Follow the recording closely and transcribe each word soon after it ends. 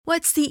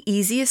What's the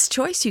easiest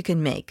choice you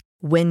can make?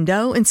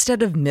 Window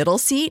instead of middle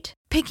seat?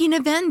 Picking a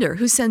vendor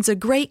who sends a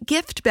great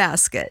gift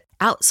basket?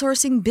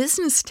 Outsourcing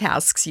business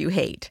tasks you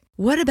hate?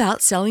 What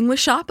about selling with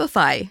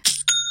Shopify?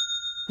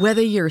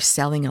 Whether you're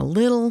selling a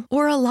little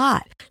or a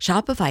lot,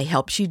 Shopify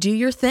helps you do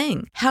your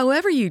thing,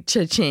 however you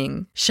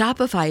cha-ching.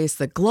 Shopify is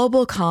the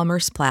global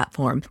commerce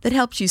platform that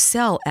helps you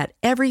sell at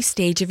every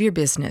stage of your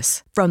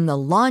business. From the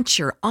launch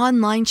your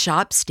online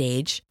shop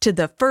stage to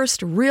the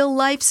first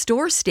real-life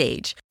store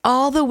stage,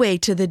 all the way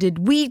to the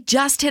did we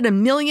just hit a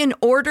million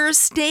orders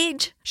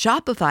stage.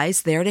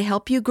 Shopify's there to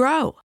help you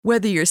grow.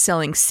 Whether you're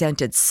selling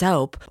scented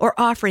soap or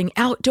offering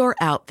outdoor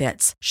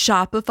outfits,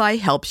 Shopify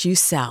helps you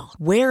sell.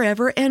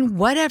 Wherever and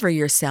whatever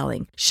you're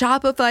selling,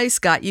 Shopify's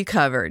got you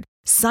covered.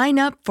 Sign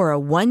up for a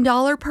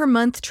 $1 per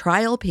month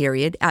trial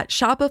period at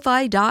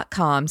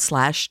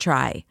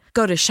shopify.com/try.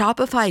 Go to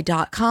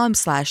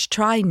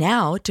shopify.com/try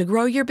now to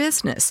grow your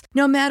business,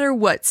 no matter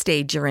what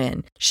stage you're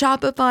in.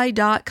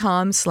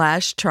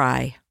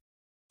 Shopify.com/try.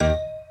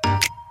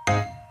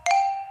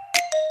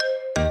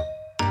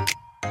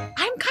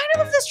 I'm kind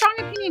of the strong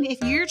opinion,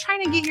 if you're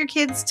trying to get your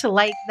kids to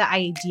like the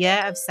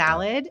idea of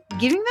salad,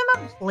 giving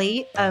them a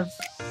plate of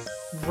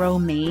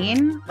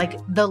romaine, like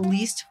the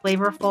least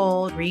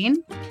flavorful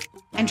green,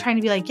 and trying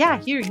to be like, yeah,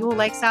 here, you'll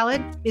like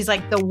salad, is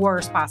like the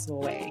worst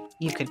possible way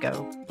you could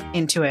go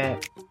into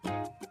it.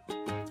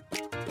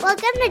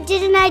 Welcome to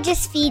Didn't I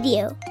Just Feed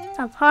You?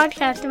 A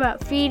podcast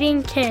about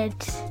feeding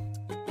kids.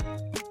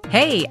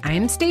 Hey,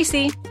 I'm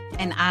Stacy.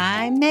 And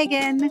I'm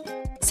Megan.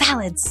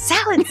 Salads,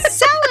 salads,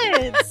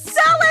 salads.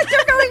 Salads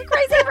are going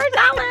crazy for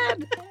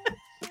salad.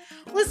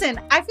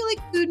 Listen, I feel like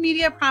food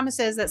media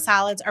promises that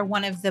salads are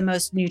one of the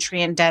most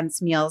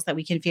nutrient-dense meals that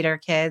we can feed our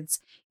kids.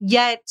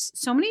 Yet,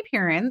 so many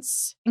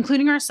parents,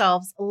 including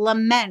ourselves,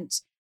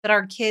 lament that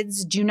our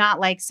kids do not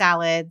like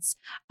salads.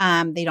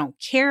 They don't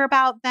care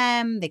about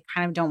them. They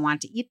kind of don't want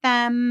to eat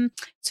them.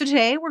 So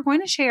today, we're going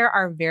to share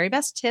our very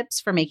best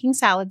tips for making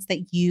salads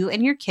that you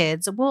and your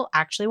kids will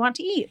actually want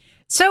to eat.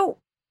 So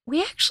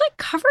we actually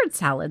covered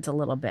salads a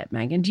little bit,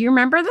 Megan. Do you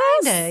remember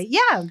this? Kinda,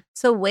 yeah.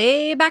 So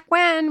way back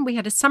when, we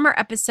had a summer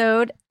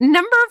episode,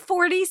 number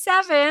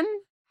 47.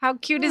 How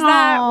cute is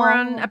that? We're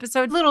on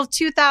episode... Little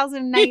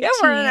 2019. Yeah,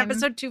 we're on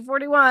episode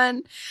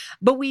 241.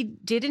 But we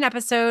did an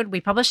episode,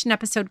 we published an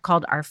episode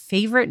called Our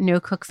Favorite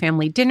No-Cook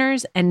Family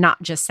Dinners and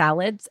Not Just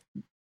Salads.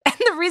 And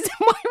the reason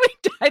why we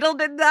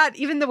titled it that,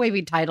 even the way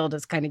we titled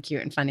is kind of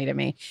cute and funny to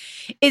me,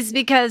 is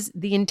because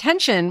the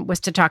intention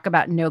was to talk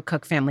about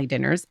no-cook family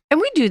dinners.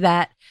 And we do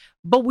that,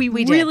 but we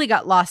really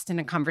got lost in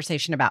a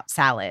conversation about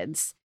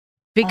salads.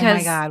 Because, oh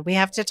my God, we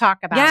have to talk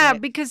about it. Yeah,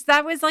 because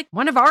that was like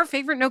one of our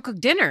favorite no-cook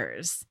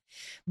dinners.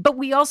 But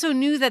we also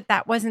knew that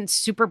that wasn't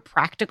super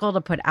practical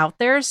to put out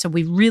there. So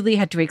we really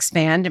had to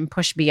expand and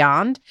push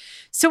beyond.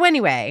 So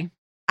anyway,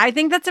 I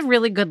think that's a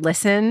really good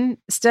listen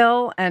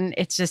still. And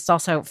it's just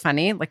also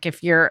funny. Like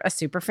if you're a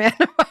super fan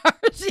of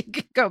ours, you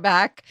could go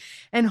back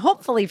and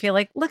hopefully feel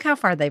like, look how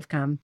far they've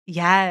come.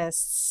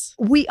 Yes.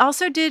 We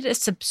also did a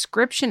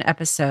subscription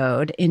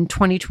episode in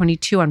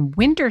 2022 on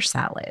winter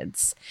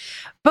salads,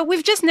 but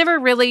we've just never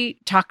really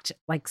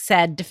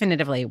said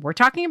definitively, we're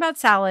talking about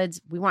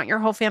salads. We want your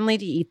whole family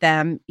to eat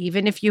them.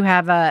 Even if you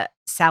have a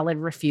salad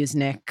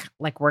refusenick,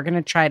 like we're going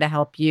to try to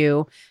help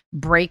you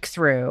break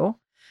through.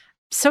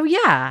 So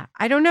yeah,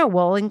 I don't know.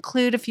 We'll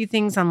include a few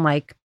things on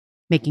like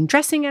making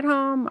dressing at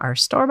home, our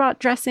store-bought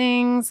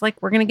dressings.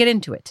 Like we're going to get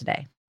into it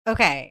today.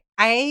 Okay.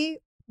 I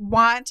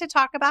want to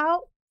talk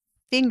about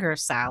finger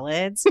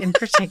salads in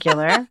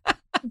particular.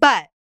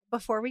 But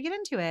before we get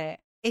into it,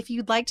 if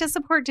you'd like to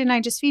support Didn't I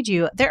Just Feed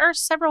You, there are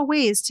several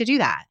ways to do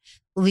that.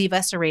 Leave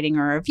us a rating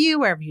or a review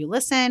wherever you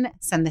listen,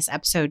 send this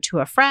episode to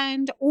a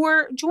friend,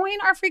 or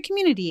join our free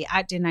community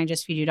at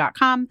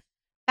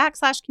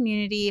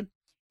didn'tijustfeedyou.com/community.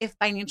 If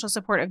financial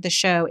support of the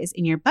show is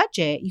in your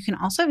budget, you can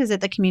also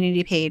visit the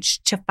community page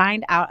to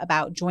find out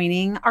about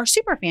joining our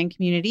superfan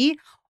community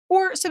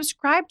or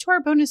subscribe to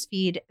our bonus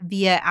feed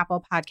via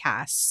Apple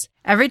Podcasts.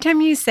 Every time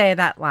you say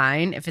that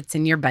line, if it's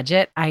in your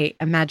budget, I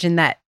imagine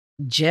that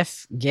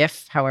GIF,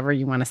 however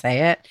you want to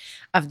say it,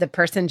 of the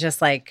person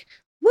just like,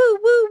 woo,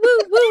 woo, woo,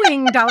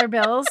 wooing dollar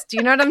bills. Do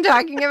you know what I'm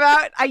talking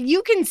about?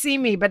 You can see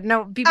me, but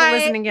no, people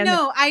listening in.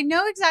 No, I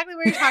know exactly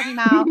what you're talking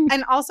about.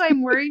 And also,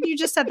 I'm worried you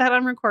just said that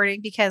on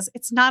recording because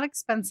it's not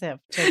expensive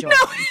to join.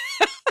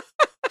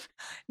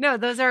 No,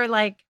 those are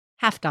like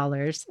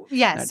 $50.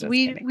 Yes,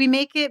 we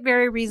make it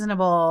very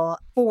reasonable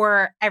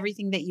for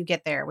everything that you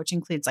get there, which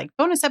includes like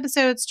bonus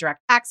episodes,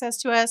 direct access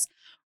to us,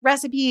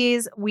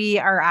 recipes. We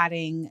are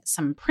adding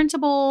some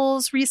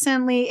printables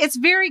recently. It's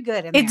very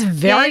good in there. It's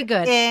very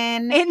good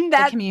in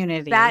that the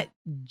community. That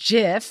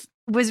GIF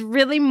was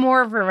really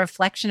more of a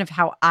reflection of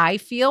how I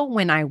feel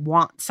when I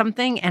want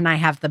something and I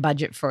have the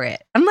budget for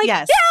it. I'm like,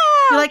 yes. Yeah!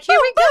 You're like, here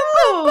we go.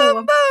 Boom,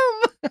 boom,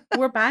 boom.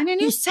 We're buying a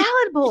new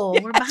salad bowl.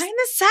 Yes. We're buying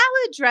the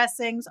salad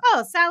dressings.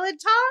 Oh, salad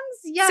tongs?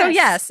 Yes. So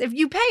yes, if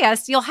you pay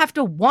us, you'll have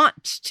to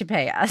want to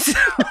pay us.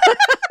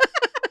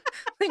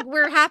 Like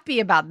we're happy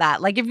about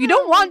that. Like if you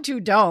don't want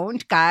to,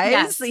 don't, guys.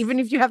 Yes. Even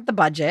if you have the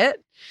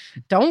budget.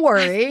 Don't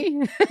worry.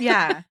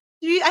 Yeah.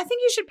 I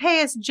think you should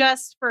pay us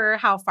just for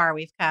how far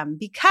we've come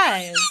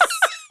because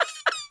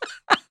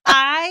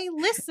I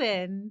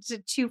listened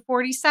to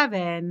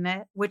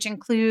 47, which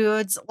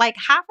includes like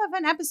half of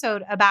an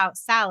episode about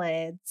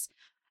salads.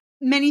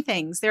 Many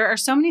things. There are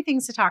so many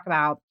things to talk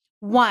about.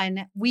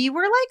 One, we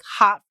were like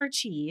hot for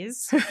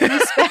cheese.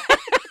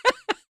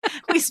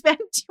 We spent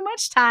too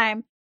much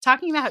time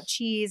talking about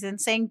cheese and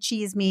saying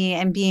cheese me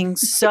and being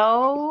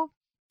so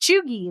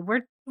chuggy.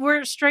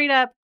 We're straight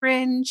up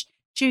cringe,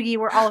 chuggy.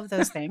 We're all of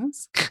those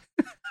things.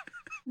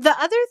 The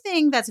other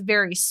thing that's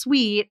very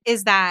sweet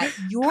is that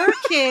your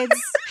kids.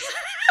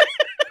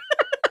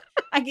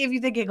 I gave you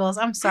the giggles.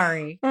 I'm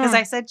sorry because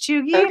I said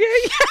chuggy.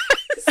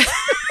 Okay.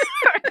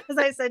 Because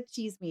I said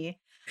cheese me.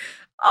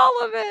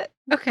 All of it.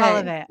 Okay. All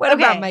of it. What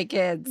Okay. about my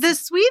kids? The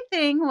sweet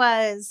thing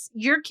was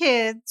your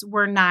kids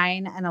were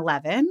 9 and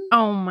 11,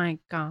 Oh my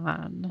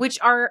God. which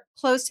are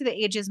close to the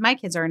ages my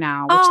kids are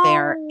now, which they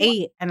are Oh.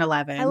 8 and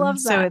 11. I love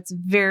So that. it's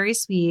very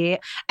sweet.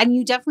 And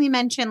you definitely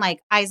mentioned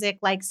like Isaac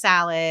likes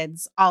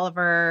salads.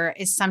 Oliver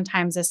is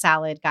sometimes a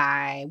salad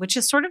guy, which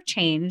has sort of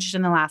changed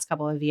in the last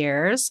couple of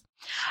years.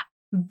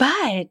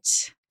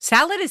 But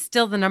Salad is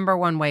still the number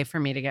one way for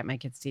me to get my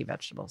kids to eat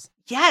vegetables.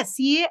 yeah,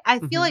 see, I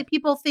feel Mhm. like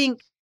people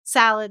think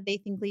salad, they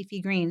think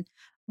leafy green.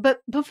 But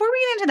before we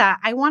get into that,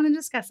 I want to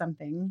discuss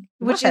something,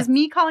 which What? is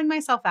me calling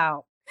myself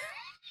out.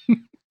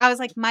 I was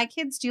like, my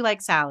kids do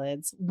like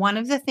salads. One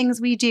of the things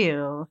we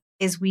do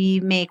is we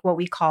make what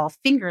we call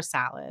finger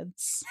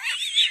salads,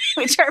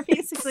 which are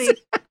basically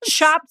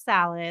chopped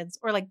salads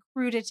or like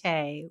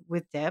crudité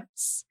with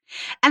dips.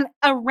 And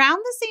around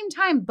the same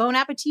time, Bon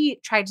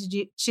Appetit tried to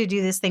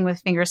do this thing with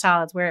finger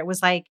salads where it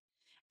was like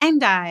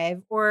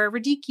endive or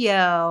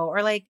radicchio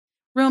or like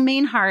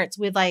romaine hearts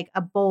with like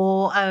a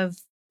bowl of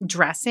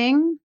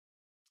dressing.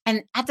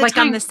 And at the Like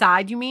time, on the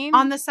side, you mean?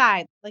 on the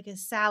side, like a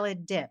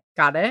salad dip.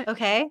 Got it.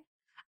 Okay.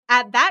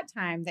 At that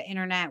time, the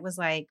internet was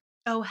like,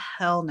 oh,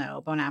 hell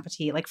no, Bon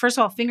Appetit. Like, first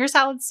of all, finger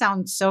salads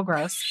sound so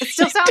gross. It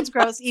still sounds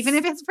gross, even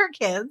if it's for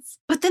kids.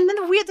 But then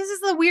this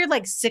is the weird,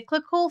 like,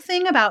 cyclical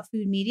thing about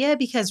food media,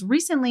 because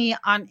recently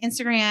on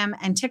Instagram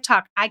and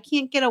TikTok, I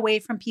can't get away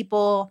from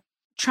people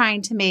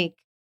trying to make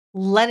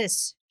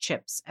lettuce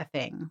chips a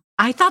thing.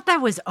 I thought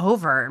that was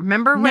over.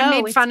 Remember when No, we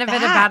made it's fun of it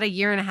back. about a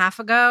year and a half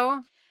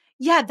ago?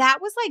 Yeah, that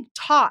was like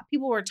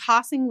people were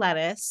tossing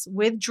lettuce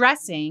with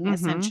dressing, Mhm.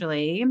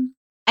 essentially,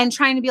 and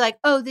trying to be like,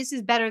 oh, this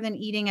is better than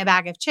eating a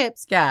bag of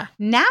chips. Yeah.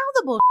 Now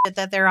the bullshit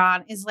that they're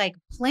on is like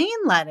plain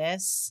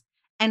lettuce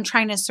and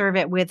trying to serve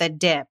it with a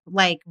dip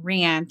like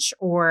ranch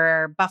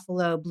or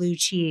buffalo blue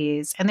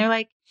cheese. And they're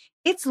like,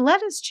 it's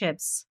lettuce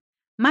chips.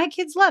 My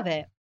kids love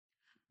it.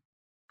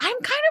 I'm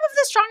kind of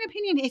the strong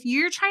opinion. If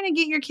you're trying to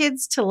get your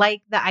kids to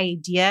like the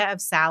idea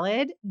of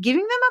salad,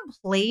 giving them a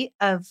plate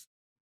of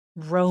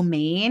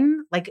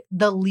romaine, like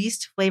the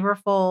least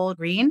flavorful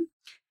green,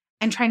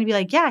 and trying to be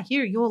like, yeah,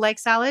 here, you will like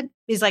salad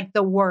is like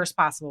the worst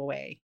possible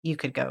way you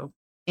could go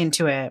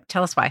into it.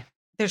 Tell us why.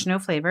 There's no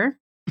flavor.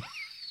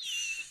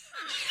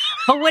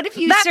 But what if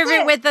you That's serve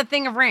it it. with a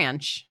thing of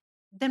ranch?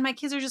 Then my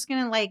kids are just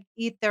going to like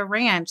eat the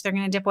ranch. They're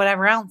going to dip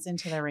whatever else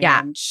into the Yeah.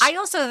 ranch. I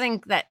also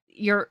think that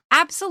you're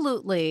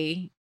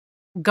absolutely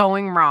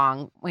going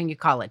wrong when you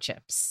call it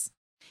chips.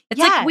 It's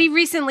Yeah. like we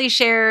recently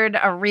shared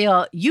a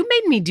reel. You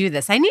made me do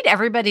this. I need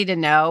everybody to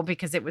know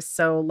because it was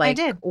so like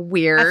did.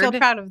 weird. I feel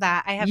proud of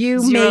that. I have You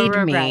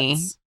zero made me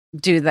regrets.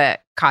 do the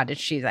cottage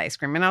cheese ice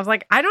cream. And I was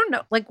like, I don't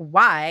know, like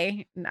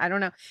why? I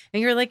don't know.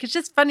 And you're like, it's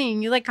just funny.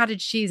 And you like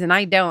cottage cheese and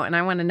I don't. And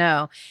I want to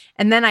know.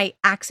 And then I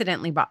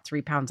accidentally bought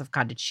 3 pounds of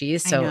cottage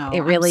cheese. I So know, it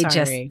I'm really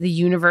just, sorry. the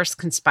universe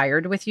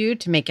conspired with you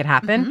to make it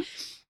happen. Mhm.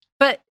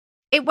 But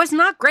it was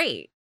not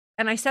great.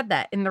 And I said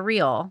that in the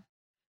reel.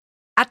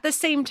 At the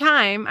same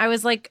time, I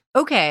was like,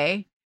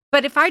 okay,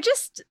 but if I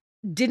just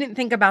didn't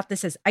think about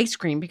this as ice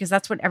cream because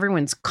that's what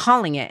everyone's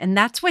calling it. And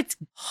that's what's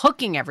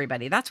hooking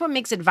everybody. That's what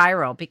makes it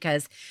viral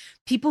because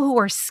people who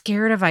are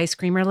scared of ice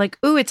cream are like,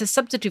 ooh, it's a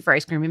substitute for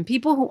ice cream. And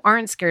people who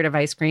aren't scared of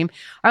ice cream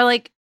are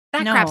like,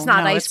 that No, crap's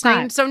not no, ice it's cream.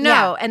 not. So no.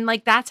 Yeah. And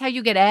like, that's how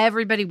you get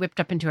everybody whipped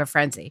up into a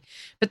frenzy.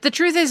 But the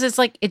truth is, it's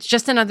like, it's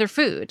just another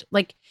food.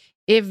 Like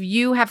if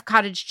you have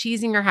cottage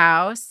cheese in your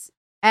house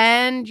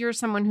and you're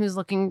someone who's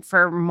looking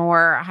for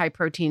more high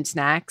protein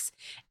snacks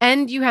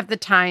and you have the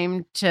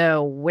time to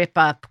whip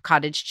up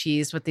cottage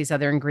cheese with these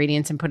other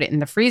ingredients and put it in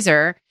the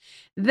freezer,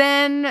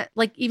 then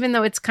like even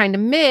though it's kind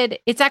of mid,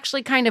 it's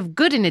actually kind of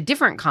good in a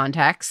different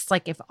context.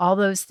 Like if all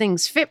those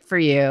things fit for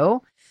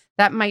you,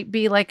 that might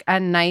be like a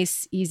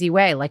nice, easy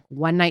way. Like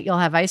one night you'll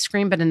have ice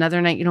cream, but another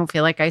night you don't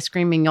feel like ice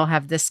cream and you'll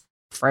have this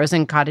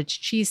frozen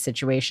cottage cheese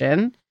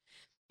situation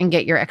and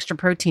get your extra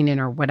protein in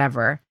or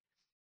whatever.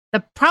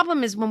 The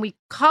problem is when we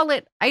call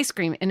it ice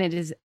cream, and it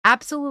is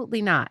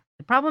absolutely not.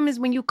 The problem is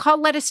when you call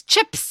lettuce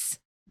chips.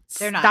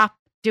 They're not. Stop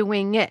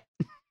doing it.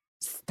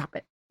 Stop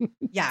it.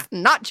 Yeah. It's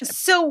not chips.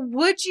 So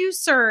would you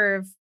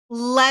serve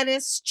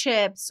lettuce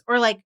chips or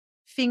like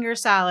finger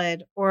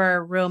salad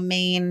or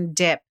romaine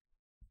dip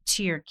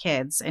to your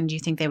kids? And do you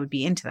think they would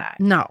be into that?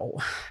 No.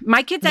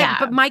 My kids, Yeah.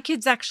 but my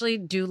kids actually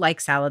do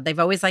like salad. They've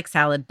always liked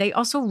salad. They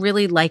also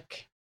really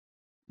like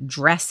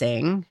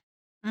dressing.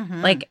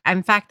 Mhm. Like,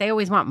 in fact, they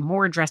always want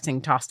more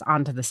dressing tossed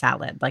onto the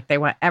salad. Like, they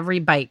want every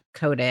bite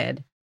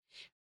coated.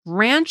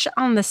 Ranch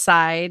on the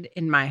side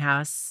in my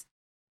house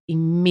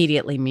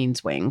immediately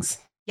means wings.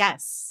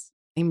 Yes.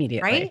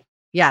 Immediately. Right?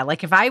 Yeah.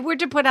 Like, if I were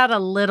to put out a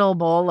little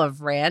bowl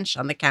of ranch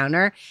on the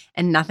counter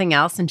and nothing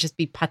else and just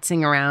be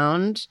putzing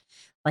around,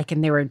 like,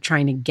 and they were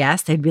trying to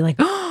guess, they'd be like,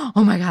 oh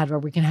my God,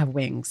 well, we can have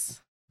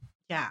wings.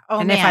 Yeah. Oh,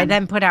 and man. if I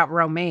then put out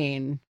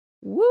romaine,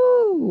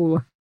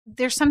 woo.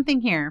 There's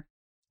something here.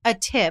 A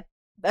tip,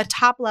 a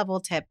top level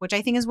tip, which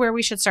I think is where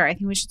we should start. I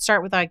think we should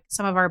start with like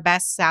some of our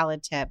best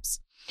salad tips,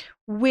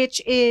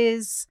 which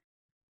is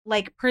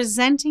like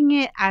presenting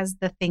it as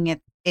the thing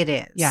it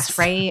is. Yes.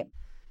 Right?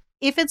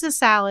 If it's a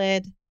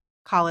salad,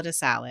 call it a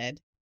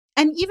salad.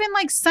 And even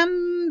like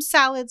some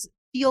salads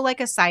feel like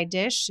a side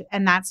dish,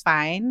 and that's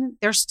fine.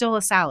 They're still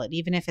a salad,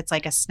 even if it's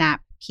like a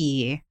snap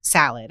pea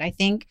salad. I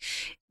think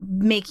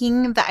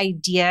making the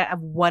idea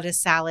of what a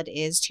salad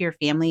is to your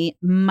family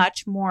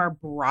much more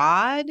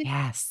broad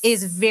Yes.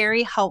 is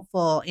very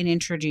helpful in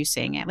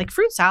introducing it. Like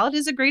fruit salad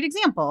is a great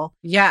example.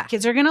 Yeah.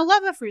 Kids are going to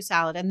love a fruit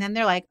salad. And then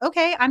they're like,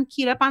 okay, I'm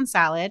keyed up on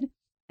salad.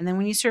 And then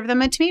when you serve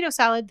them a tomato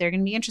salad, they're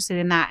going to be interested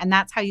in that. And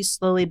that's how you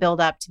slowly build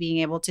up to being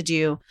able to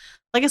do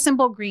like a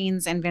simple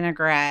greens and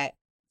vinaigrette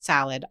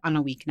salad on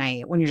a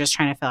weeknight when you're just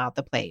trying to fill out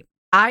the plate.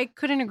 I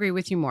couldn't agree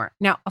with you more.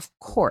 Now, of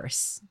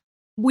course,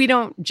 we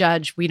don't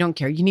judge. We don't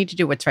care. You need to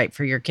do what's right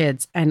for your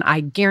kids. And I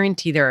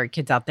guarantee there are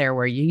kids out there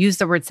where you use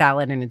the word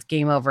salad and it's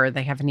game over.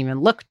 They haven't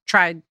even looked,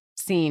 tried,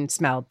 seen,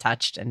 smelled,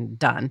 touched, and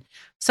done.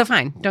 So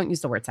fine, don't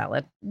use the word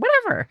salad,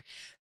 whatever.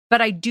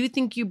 But I do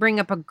think you bring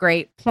up a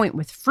great point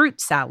with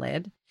fruit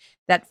salad,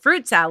 that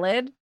fruit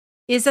salad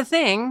is a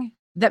thing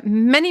that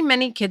many,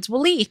 many kids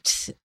will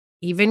eat.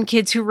 Even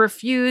kids who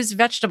refuse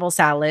vegetable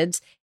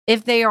salads,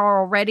 if they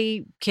are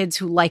already kids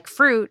who like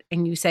fruit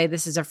and you say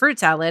this is a fruit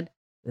salad,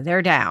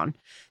 they're down.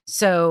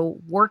 So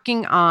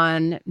working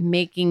on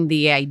making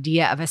the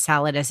idea of a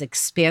salad as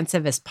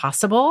expansive as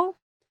possible,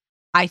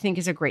 I think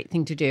is a great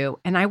thing to do.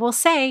 And I will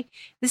say,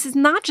 this is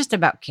not just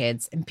about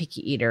kids and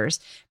picky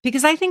eaters,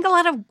 because I think a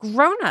lot of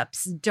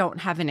grownups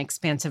don't have an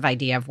expansive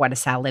idea of what a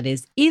salad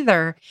is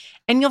either.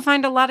 And you'll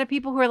find a lot of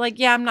people who are like,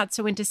 yeah, I'm not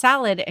so into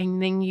salad.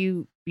 And then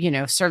you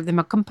serve them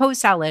a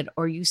compost salad,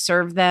 or you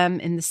serve them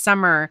in the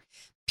summer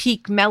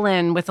peak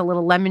melon with a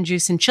little lemon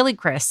juice and chili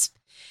crisp,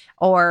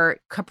 or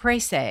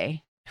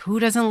caprese. Who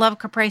doesn't love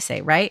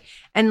caprese, right?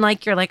 And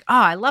like, you're like, oh,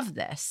 I love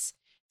this.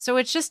 So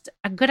it's just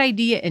a good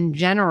idea in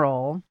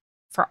general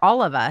for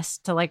all of us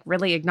to like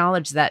really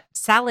acknowledge that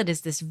salad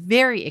is this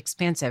very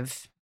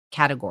expansive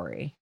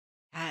category.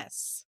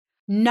 Yes.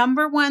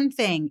 Number one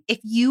thing, if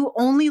you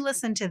only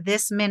listen to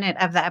this minute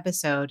of the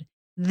episode,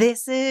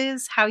 this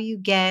is how you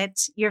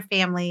get your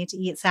family to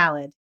eat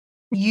salad.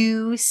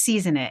 You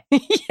season it.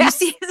 Yes.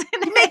 You season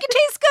it. Make it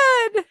taste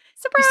good.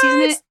 You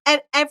season Surprise. it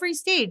at every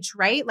stage,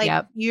 right? Like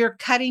Yep. you're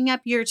cutting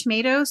up your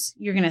tomatoes,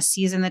 you're going to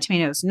season the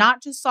tomatoes,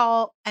 not just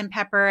salt and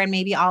pepper and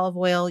maybe olive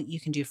oil. You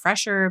can do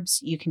fresh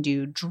herbs. You can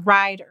do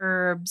dried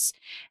herbs.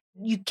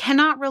 You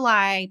cannot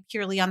rely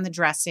purely on the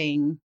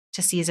dressing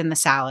to season the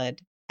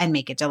salad and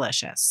make it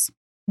delicious.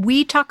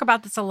 We talk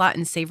about this a lot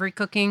in savory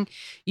cooking.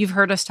 You've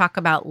heard us talk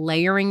about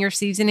layering your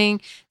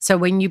seasoning. So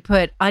when you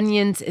put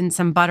onions in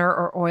some butter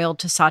or oil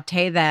to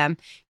saute them,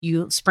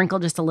 you sprinkle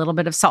just a little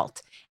bit of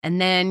salt. And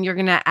then you're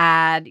going to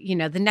add,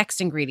 the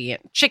next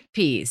ingredient,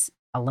 chickpeas,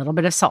 a little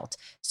bit of salt.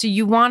 So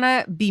you want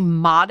to be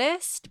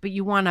modest, but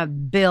you want to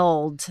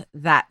build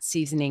that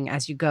seasoning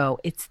as you go.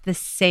 It's the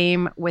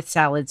same with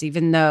salads,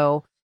 even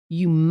though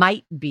you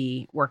might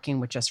be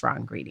working with just raw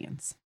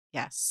ingredients.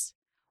 Yes.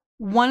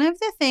 One of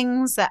the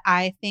things that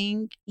I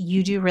think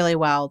you do really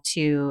well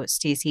too,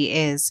 Stacey,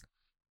 is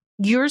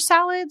your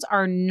salads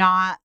are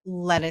not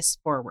lettuce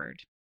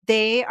forward.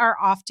 They are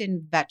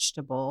often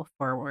vegetable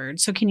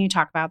forward. So can you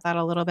talk about that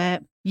a little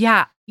bit?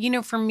 Yeah.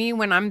 For me,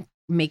 when I'm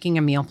making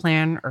a meal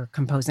plan or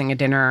composing a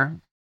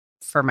dinner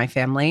for my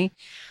family,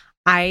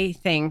 I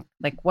think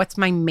like, what's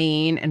my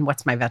main and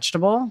what's my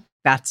vegetable?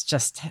 That's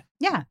just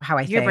how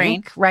I your think,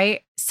 brain.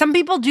 Right? Some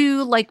people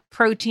do like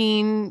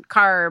protein,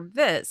 carb,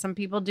 this. Some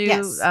people do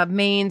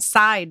main,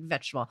 side,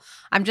 vegetable.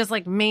 I'm just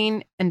like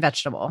main and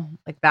vegetable.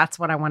 Like that's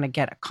what I want to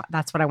get.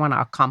 That's what I want to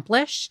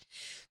accomplish.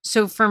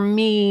 So for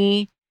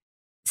me,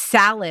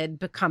 salad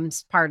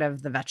becomes part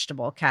of the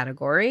vegetable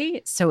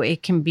category. So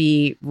it can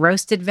be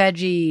roasted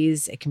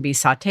veggies, it can be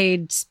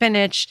sauteed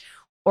spinach,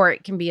 or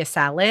it can be a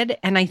salad.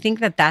 And I think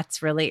that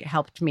that's really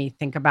helped me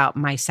think about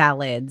my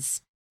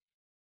salads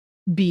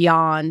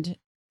beyond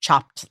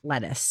chopped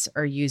lettuce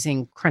or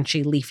using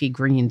crunchy leafy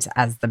greens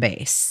as the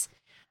base.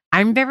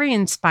 I'm very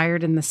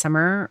inspired in the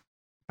summer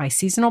by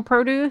seasonal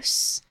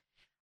produce.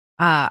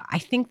 I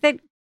think that,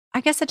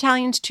 I guess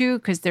Italians too,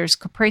 because there's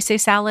caprese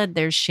salad,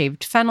 there's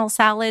shaved fennel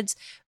salads,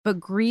 but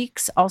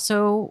Greeks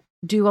also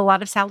do a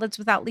lot of salads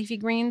without leafy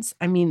greens.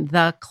 I mean,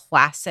 the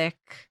classic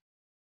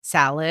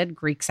salad,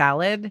 Greek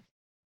salad,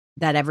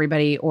 that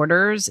everybody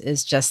orders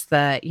is just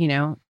the,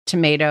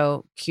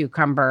 tomato,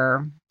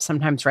 cucumber,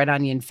 sometimes red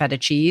onion, feta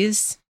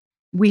cheese.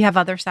 We have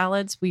other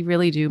salads. We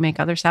really do make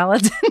other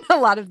salads. A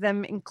lot of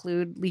them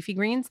include leafy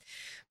greens.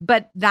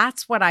 But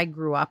that's what I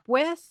grew up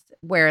with,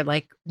 where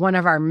like one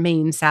of our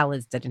main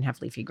salads didn't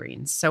have leafy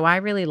greens. So I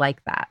really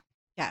like that.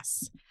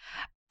 Yes.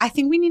 I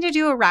think we need to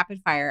do a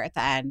rapid fire at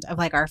the end of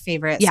like our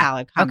favorite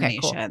salad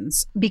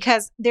combinations,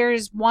 because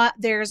there's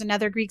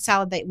another Greek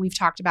salad that we've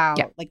talked about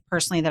like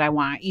personally that I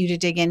want you to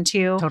dig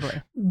into. Totally.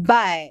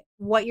 But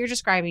what you're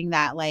describing,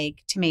 that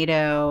like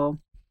tomato,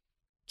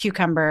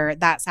 cucumber,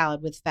 that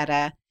salad with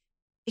feta,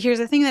 here's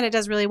the thing that it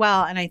does really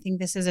well. And I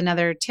think this is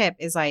another tip,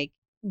 is like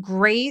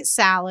great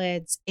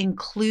salads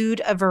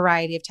include a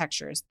variety of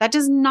textures. That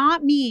does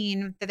not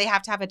mean that they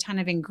have to have a ton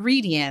of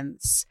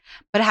ingredients,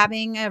 but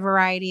having a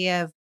variety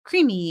of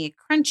creamy,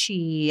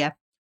 crunchy,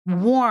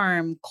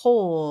 warm,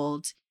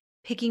 cold,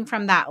 picking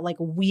from that like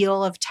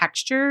wheel of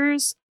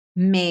textures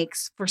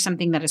makes for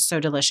something that is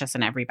so delicious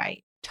in every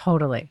bite.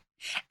 Totally.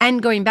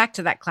 And going back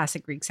to that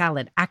classic Greek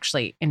salad,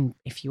 actually, and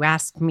if you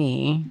ask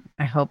me,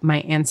 I hope my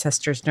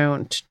ancestors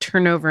don't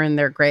turn over in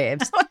their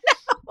graves. Oh,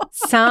 no.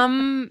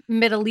 Some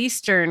Middle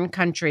Eastern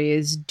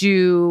countries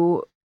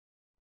do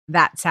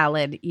that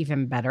salad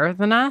even better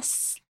than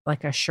us,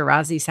 like a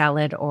Shirazi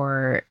salad,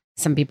 or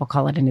some people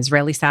call it an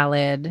Israeli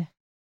salad,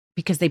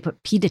 because they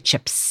put pita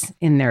chips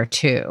in there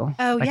too.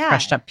 Oh, like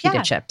crushed up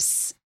pita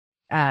chips.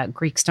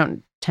 Greeks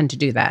don't tend to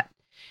do that.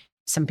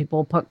 Some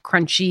people put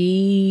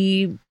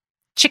crunchy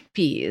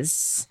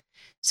chickpeas.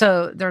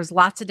 So there's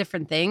lots of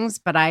different things,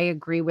 but I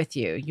agree with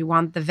you. You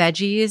want the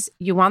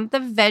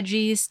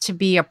veggies to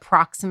be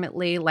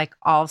approximately like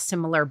all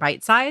similar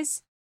bite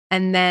size.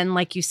 And then,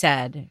 like you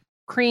said,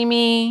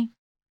 creamy,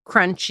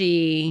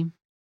 crunchy.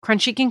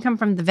 Crunchy can come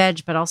from the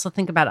veg, but also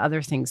think about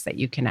other things that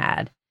you can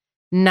add.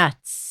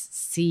 Nuts,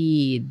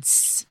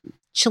 seeds,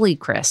 chili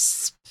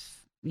crisp,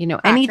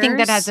 anything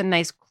that has a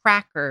nice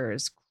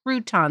crackers,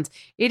 croutons.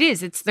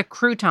 It's the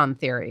crouton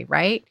theory,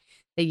 right?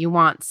 That you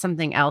want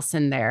something else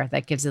in there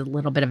that gives it a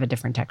little bit of a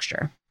different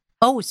texture.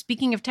 Oh,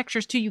 speaking of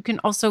textures too, you can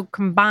also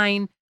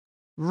combine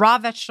raw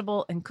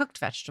vegetable and cooked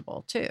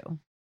vegetable too.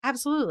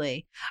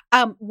 Absolutely.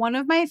 One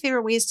of my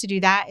favorite ways to do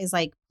that is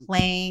like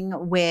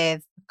playing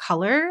with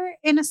color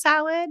in a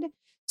salad.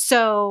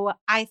 So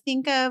I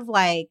think of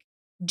like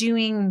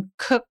doing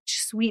cooked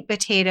sweet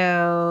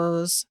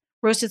potatoes,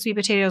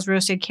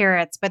 roasted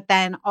carrots, but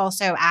then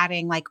also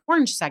adding like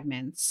orange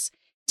segments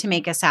to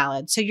make a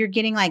salad. So you're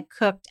getting like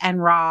cooked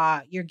and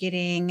raw, you're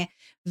getting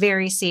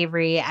very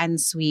savory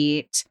and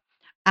sweet.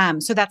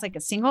 So that's like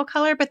a single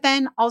color, but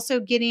then also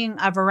getting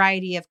a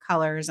variety of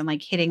colors and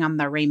like hitting on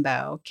the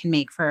rainbow can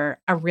make for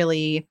a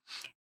really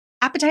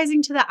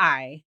appetizing to the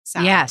eye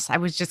salad. Yes, I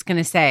was just going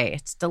to say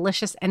it's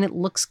delicious and it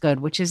looks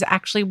good, which is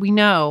actually, we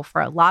know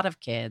for a lot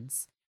of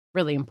kids,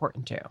 really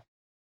important too.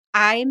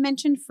 I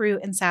mentioned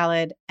fruit and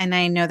salad, and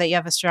I know that you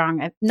have a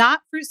strong,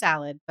 not fruit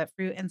salad, but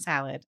fruit and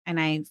salad. And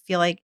I feel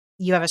like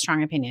you have a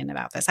strong opinion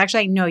about this.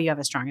 Actually, I know you have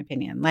a strong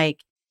opinion. Like,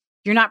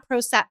 you're not pro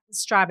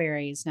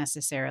strawberries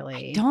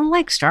necessarily. I don't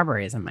like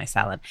strawberries in my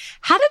salad.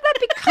 How did that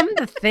become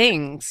the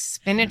thing?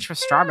 Spinach with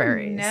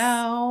strawberries.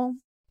 No.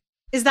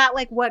 Is that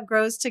like what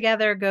grows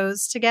together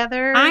goes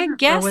together? I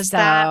guess or was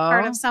that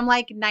part of some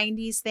like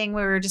 90s thing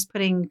where we were just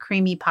putting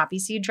creamy poppy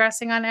seed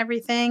dressing on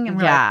everything? And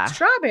we're like,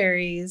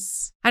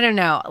 strawberries. I don't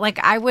know. Like,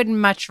 I would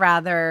much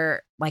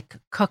rather like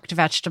cooked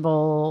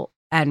vegetable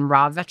and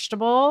raw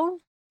vegetable.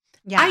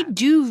 Yeah. I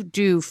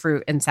do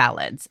fruit and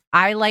salads.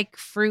 I like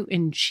fruit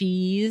and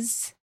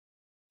cheese.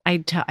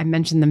 I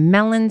mentioned the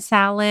melon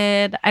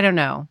salad. I don't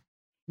know.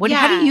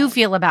 How do you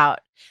feel about,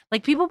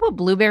 like, people put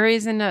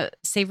blueberries in a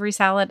savory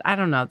salad? I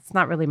don't know. It's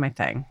not really my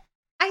thing.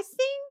 I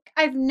think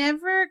I've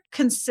never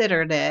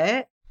considered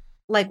it,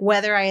 like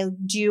whether I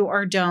do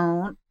or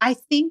don't. I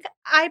think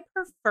I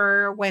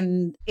prefer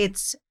when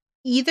it's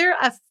either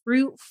a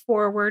fruit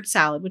forward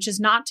salad, which is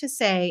not to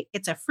say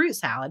it's a fruit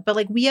salad, but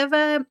like we have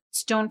a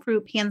stone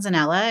fruit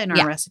panzanella in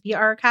our recipe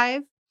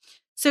archive.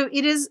 So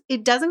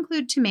it does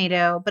include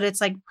tomato, but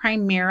it's like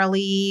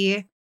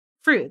primarily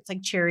fruits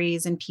like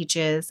cherries and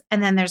peaches.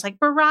 And then there's like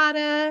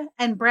burrata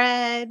and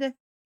bread.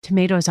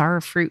 Tomatoes are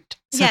a fruit.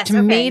 So yes,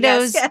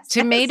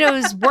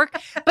 tomatoes work.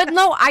 But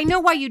no, I know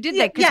why you did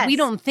that, because we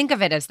don't think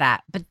of it as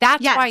that. But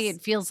that's why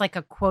it feels like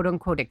a quote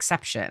unquote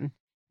exception.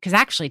 Because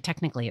actually,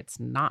 technically, it's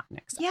not an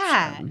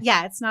exception.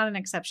 Yeah, it's not an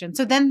exception.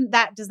 So then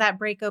does that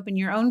break open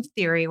your own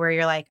theory where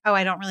you're like, oh,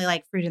 I don't really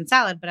like fruit and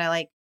salad, but I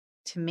like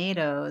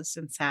tomatoes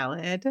and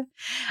salad?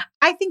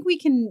 I think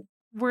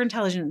we're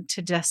intelligent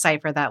to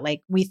decipher that.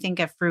 Like, we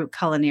think of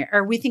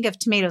we think of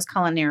tomatoes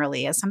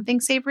culinarily as something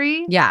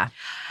savory. Yeah.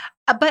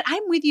 But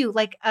I'm with you,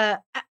 like a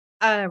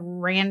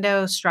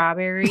rando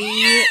strawberry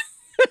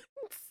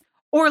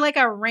or like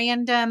a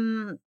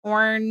random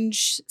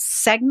orange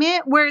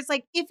segment, whereas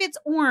like if it's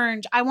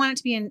orange, I want it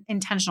to be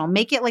intentional.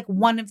 Make it like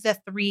one of the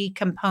three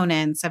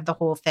components of the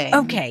whole thing.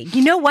 Okay.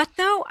 You know what,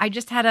 though? I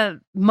just had a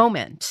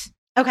moment.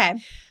 Okay.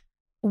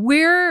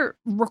 We're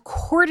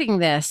recording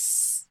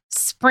this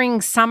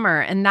spring,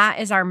 summer, and that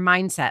is our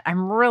mindset.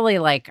 I'm really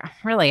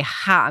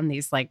hot on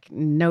these like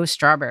no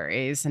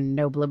strawberries and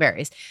no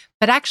blueberries.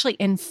 But actually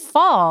in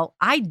fall,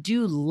 I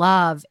do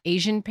love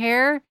Asian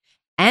pear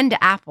and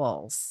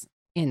apples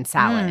in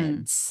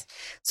salads.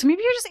 So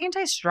maybe you're just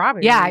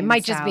anti-strawberry. Yeah, I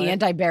might just be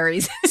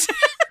anti-berries.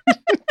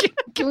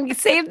 Can we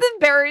save the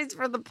berries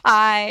for the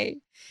pie?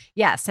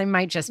 Yes, I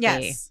might just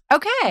be.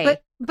 Okay.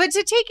 But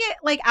to take it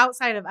like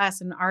outside of us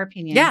and our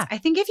opinions, I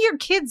think if your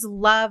kids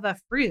love a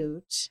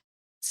fruit,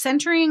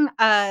 centering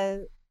a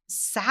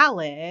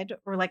salad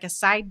or like a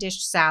side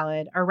dish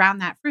salad around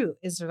that fruit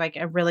is like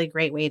a really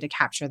great way to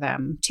capture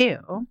them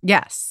too.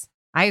 Yes,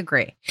 I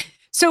agree.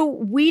 So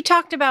we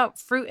talked about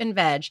fruit and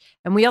veg,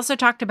 and we also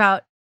talked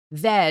about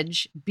veg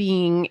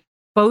being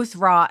both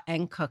raw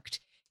and cooked.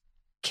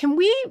 Can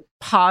we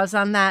pause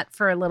on that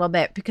for a little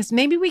bit? Because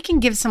maybe we can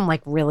give some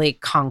like really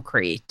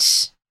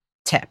concrete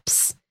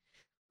tips.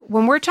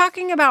 When we're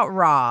talking about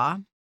raw,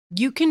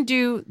 you can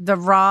do the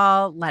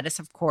raw lettuce,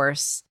 of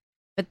course,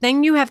 but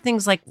then you have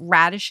things like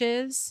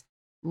radishes,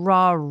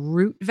 raw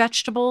root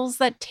vegetables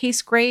that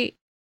taste great.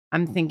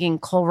 I'm thinking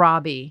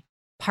kohlrabi,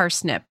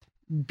 parsnip,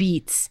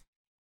 beets,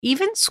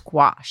 even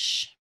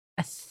squash.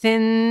 A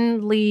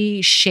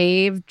thinly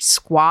shaved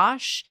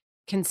squash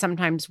can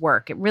sometimes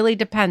work. It really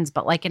depends,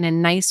 but like in a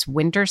nice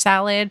winter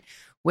salad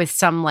with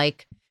some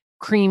like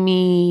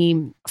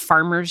creamy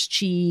farmer's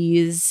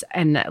cheese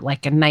and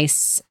like a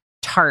nice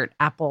tart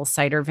apple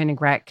cider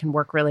vinaigrette can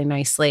work really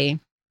nicely.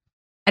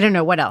 I don't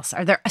know what else.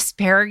 Are there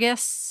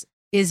asparagus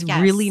is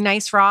really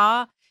nice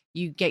raw.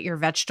 You get your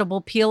vegetable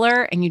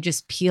peeler and you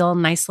just peel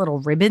nice little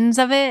ribbons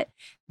of it.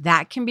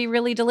 That can be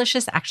really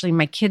delicious. Actually,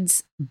 my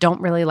kids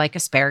don't really like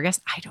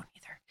asparagus. I don't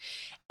either.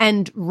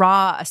 And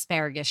raw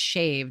asparagus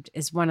shaved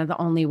is one of the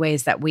only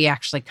ways that we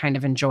actually kind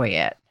of enjoy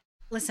it.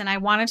 Listen, I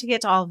wanted to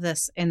get to all of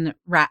this in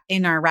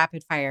our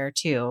rapid fire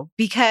too,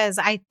 because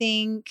I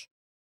think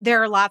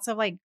there are lots of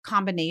like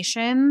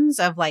combinations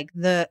of like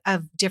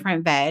of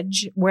different veg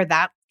where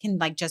that can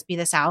like just be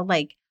the salad.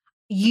 Like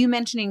you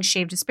mentioning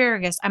shaved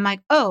asparagus, I'm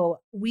like, oh,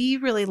 we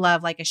really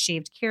love like a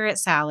shaved carrot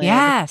salad.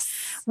 Yes.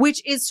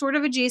 Which is sort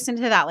of adjacent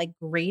to that like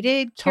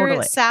grated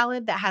carrot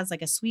salad that has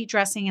like a sweet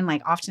dressing and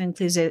like often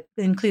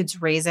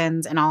includes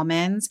raisins and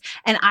almonds.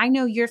 And I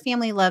know your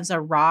family loves a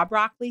raw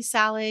broccoli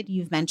salad.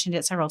 You've mentioned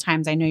it several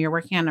times. I know you're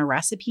working on a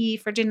recipe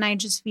for Didn't I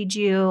Just Feed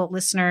You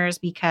listeners,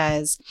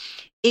 because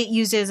it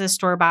uses a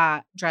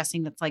store-bought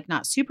dressing that's like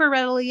not super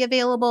readily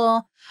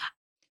available.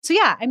 So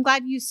yeah, I'm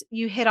glad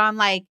you hit on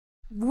like,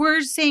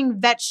 we're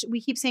saying we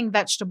keep saying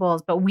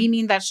vegetables, but we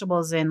mean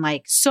vegetables in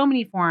like so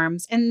many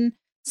forms. And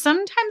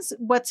sometimes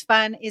what's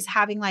fun is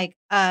having like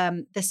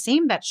the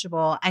same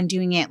vegetable and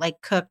doing it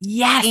like cooked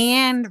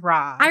and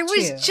raw. I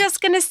was just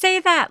going to say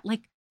that,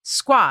 like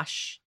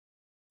squash,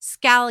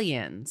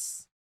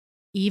 scallions,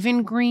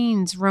 even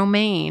greens,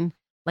 romaine,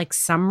 like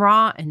some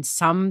raw and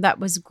some that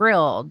was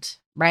grilled,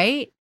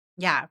 right?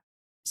 Yeah.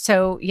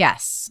 So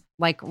yes,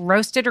 like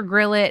roast it or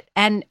grill it.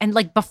 And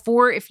like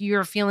before, if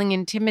you're feeling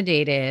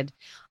intimidated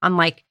on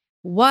like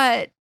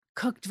what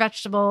cooked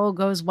vegetable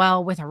goes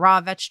well with a raw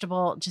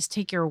vegetable, just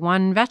take your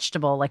one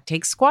vegetable, like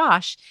take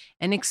squash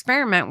and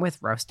experiment with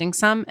roasting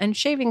some and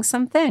shaving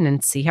some thin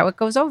and see how it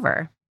goes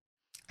over.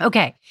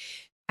 Okay.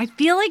 I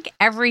feel like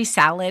every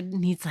salad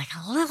needs like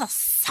a little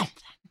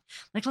something,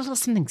 like a little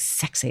something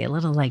sexy, a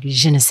little like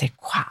je ne sais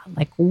quoi.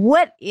 Like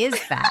what is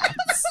that?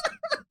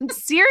 I'm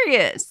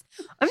serious.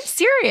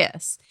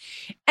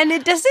 And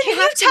it doesn't Can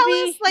have you tell to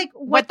be us like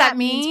what that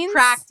means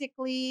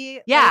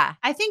practically? Yeah. Like,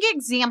 I think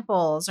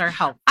examples are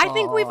helpful. I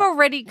think we've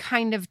already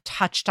kind of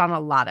touched on a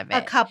lot of it.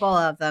 A couple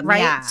of them,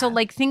 right? Yeah. So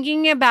like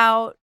thinking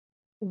about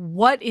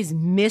what is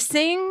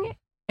missing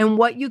and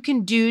what you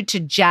can do to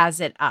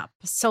jazz it up.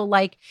 So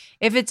like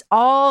if it's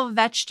all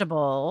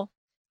vegetable,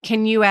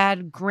 can you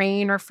add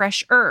grain or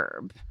fresh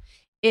herb?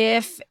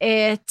 If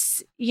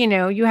it's,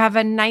 you have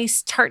a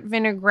nice tart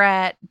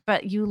vinaigrette,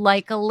 but you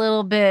like a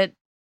little bit,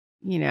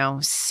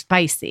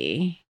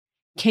 spicy,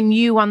 can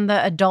you, on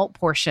the adult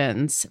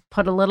portions,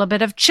 put a little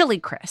bit of chili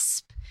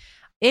crisp?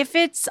 If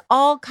it's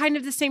all kind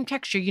of the same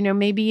texture,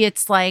 maybe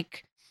it's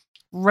like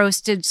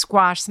roasted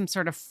squash, some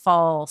sort of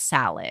fall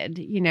salad,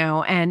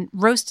 and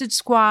roasted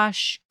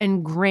squash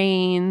and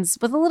grains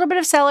with a little bit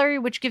of celery,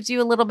 which gives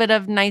you a little bit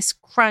of nice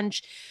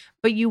crunch.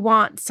 But you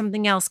want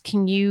something else.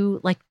 Can you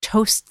like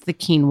toast the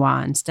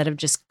quinoa instead of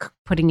just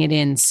putting it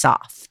in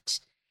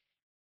soft?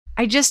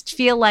 I just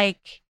feel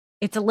like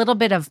it's a little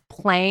bit of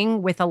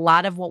playing with a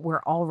lot of what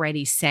we're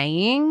already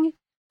saying,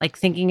 like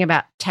thinking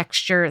about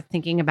texture,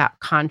 thinking about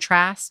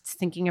contrasts,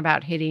 thinking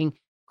about hitting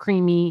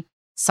creamy,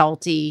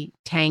 salty,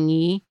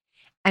 tangy,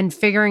 and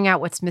figuring out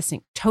what's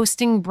missing.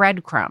 Toasting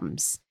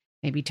breadcrumbs.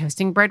 Maybe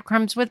toasting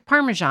breadcrumbs with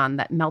Parmesan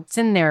that melts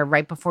in there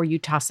right before you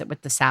toss it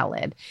with the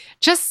salad.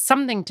 Just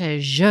something to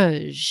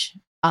zhuzh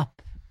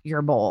up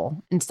your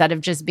bowl instead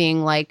of just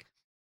being like,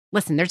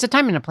 listen, there's a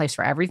time and a place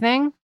for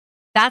everything.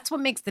 That's what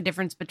makes the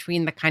difference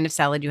between the kind of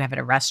salad you have at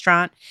a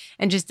restaurant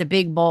and just a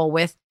big bowl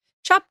with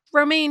chopped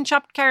romaine,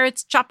 chopped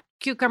carrots, chopped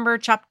cucumber,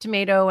 chopped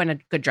tomato, and a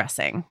good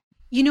dressing.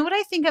 You know what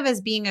I think of as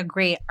being a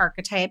great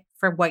archetype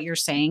for what you're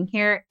saying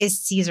here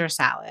is Caesar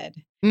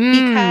salad.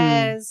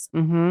 Because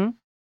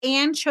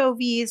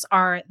anchovies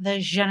are the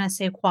je ne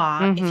sais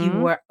quoi,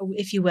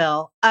 if you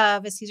will,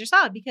 of a Caesar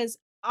salad. Because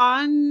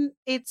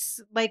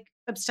it's like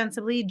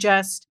ostensibly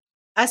just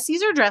a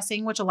Caesar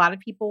dressing, which a lot of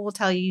people will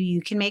tell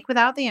you can make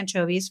without the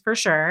anchovies for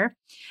sure.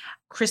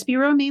 Crispy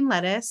romaine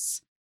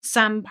lettuce,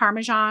 some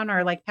Parmesan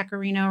or like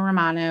Pecorino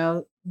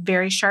Romano,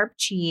 very sharp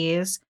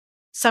cheese,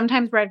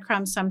 sometimes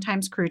breadcrumbs,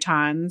 sometimes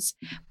croutons.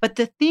 But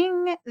the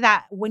thing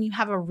that when you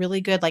have a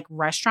really good like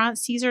restaurant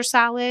Caesar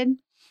salad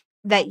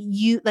that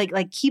you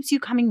like keeps you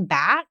coming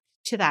back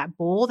to that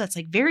bowl that's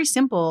like very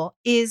simple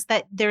is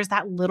that there's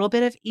that little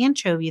bit of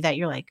anchovy that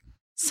you're like,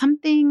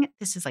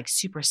 this is like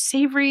super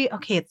savory.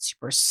 Okay, it's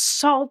super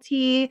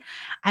salty.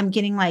 I'm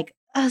getting like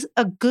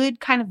a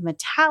good kind of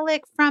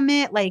metallic from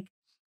it. Like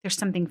there's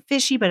something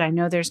fishy, but I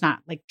know there's not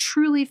like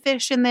truly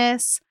fish in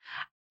this.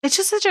 It's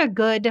just such a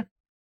good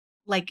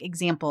like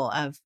example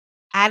of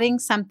adding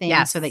something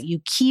so that you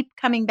keep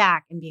coming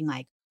back and being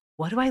like,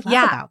 what do I love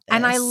about this?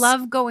 And I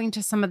love going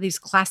to some of these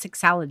classic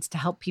salads to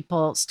help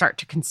people start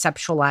to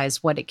conceptualize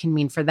what it can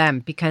mean for them.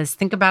 Because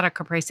think about a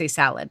caprese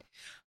salad.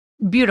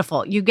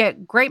 Beautiful. You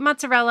get great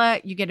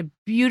mozzarella. You get a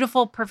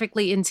beautiful,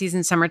 perfectly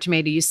in-season summer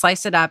tomato. You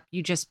slice it up.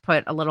 You just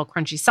put a little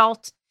crunchy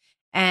salt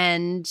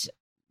and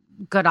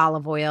good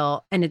olive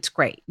oil, and it's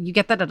great. You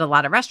get that at a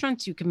lot of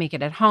restaurants. You can make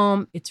it at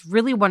home. It's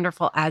really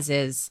wonderful as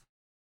is.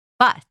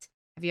 But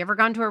have you ever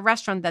gone to a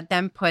restaurant that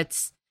then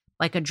puts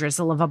like a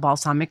drizzle of a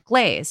balsamic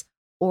glaze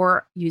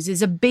or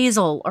uses a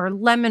basil or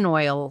lemon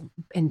oil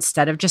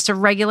instead of just a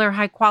regular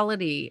high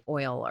quality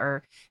oil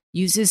or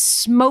uses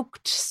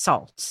smoked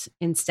salt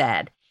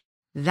instead?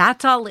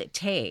 That's all it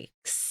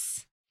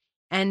takes.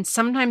 And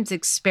sometimes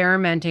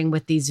experimenting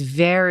with these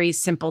very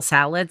simple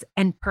salads.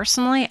 And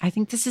personally, I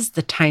think this is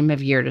the time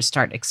of year to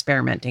start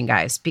experimenting,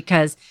 guys,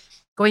 because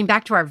going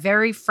back to our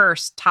very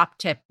first top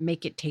tip,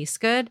 make it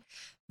taste good.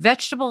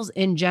 Vegetables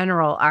in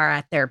general are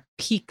at their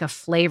peak of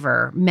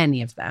flavor,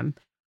 many of them,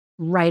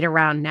 right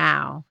around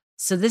now.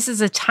 So this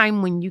is a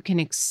time when you can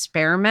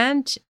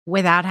experiment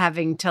without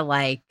having to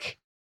like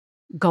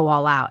go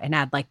all out and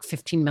add like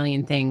 15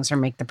 million things or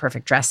make the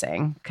perfect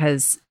dressing,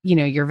 because, you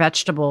know, your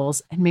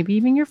vegetables and maybe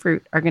even your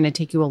fruit are going to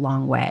take you a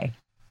long way.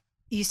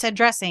 You said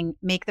dressing,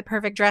 make the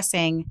perfect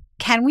dressing.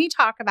 Can we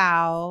talk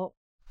about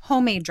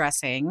homemade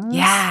dressings?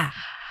 Yeah.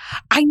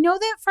 I know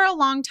that for a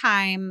long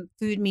time,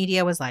 food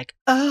media was like,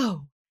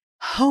 oh,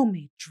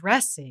 homemade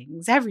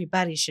dressings.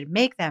 Everybody should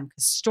make them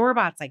because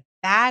store-bought's like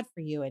bad for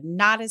you and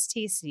not as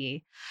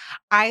tasty.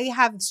 I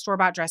have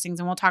store-bought dressings,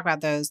 and we'll talk about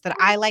those, that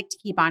I like to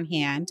keep on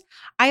hand.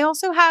 I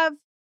also have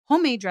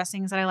homemade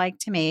dressings that I like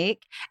to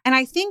make. And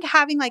I think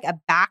having like a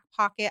back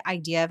pocket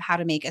idea of how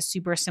to make a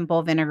super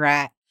simple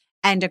vinaigrette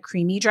and a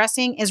creamy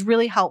dressing is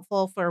really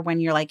helpful for when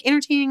you're like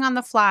entertaining on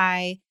the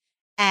fly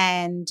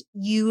and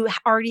you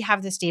already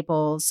have the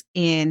staples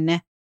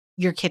in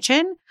your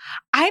kitchen.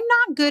 I'm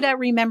not good at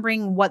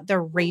remembering what the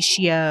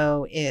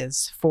ratio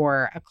is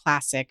for a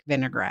classic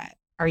vinaigrette.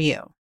 Are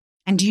you?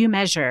 And do you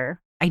measure?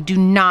 I do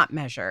not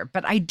measure,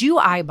 but I do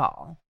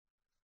eyeball.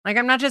 Like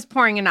I'm not just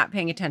pouring and not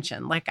paying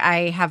attention. Like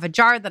I have a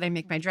jar that I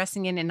make my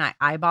dressing in and I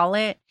eyeball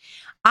it.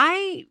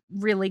 I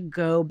really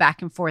go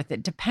back and forth.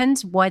 It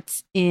depends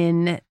what's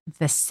in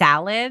the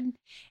salad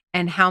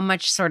and how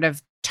much sort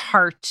of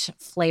tart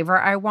flavor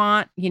I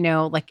want, you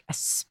know, like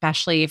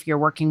especially if you're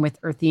working with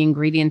earthy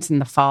ingredients in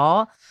the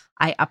fall,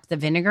 I up the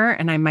vinegar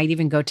and I might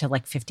even go to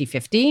like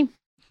 50-50.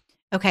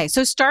 Okay.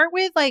 So start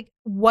with like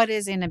what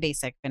is in a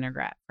basic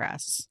vinaigrette for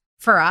us?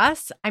 For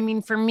us, I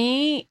mean, for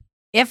me,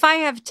 if I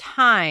have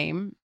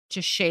time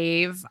to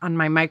shave on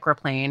my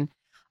microplane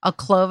a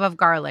clove of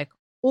garlic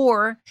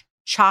or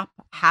chop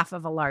half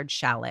of a large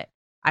shallot,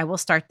 I will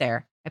start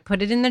there. I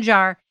put it in the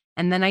jar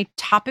and then I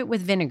top it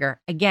with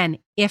vinegar, again,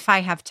 if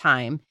I have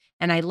time,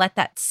 and I let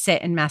that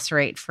sit and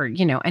macerate for,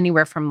 you know,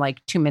 anywhere from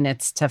like 2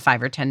 minutes to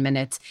 5 or 10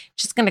 minutes.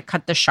 Just going to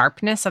cut the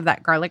sharpness of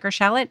that garlic or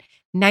shallot.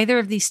 Neither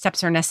of these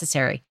steps are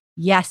necessary.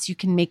 Yes, you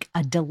can make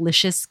a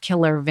delicious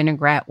killer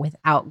vinaigrette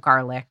without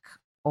garlic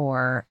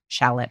or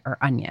shallot or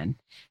onion,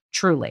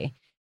 truly.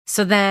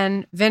 So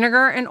then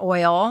vinegar and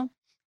oil.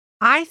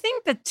 I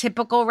think the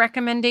typical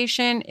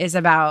recommendation is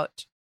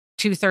about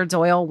 2/3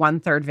 oil,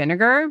 1/3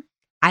 vinegar.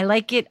 I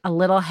like it a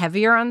little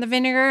heavier on the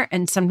vinegar.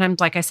 And sometimes,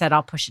 like I said,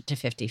 I'll push it to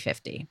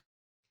 50-50.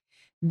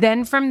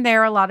 Then from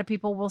there, a lot of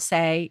people will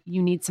say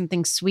you need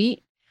something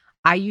sweet.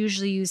 I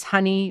usually use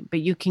honey, but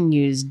you can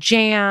use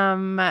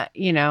jam.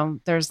 You know,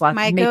 there's lots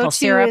of maple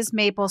syrup. My go-to is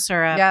maple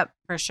syrup. Yep.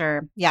 For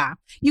sure. Yeah.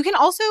 You can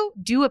also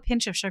do a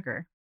pinch of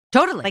sugar.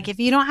 Totally. Like if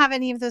you don't have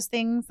any of those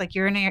things, like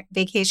you're in a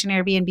vacation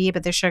Airbnb,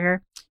 but there's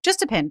sugar,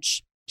 just a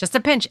pinch. Just a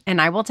pinch. And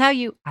I will tell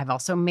you, I've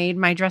also made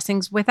my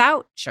dressings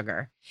without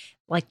sugar,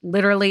 like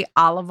literally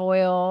olive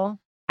oil,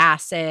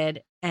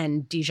 acid,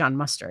 and Dijon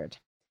mustard.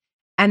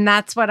 And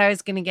that's what I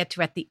was going to get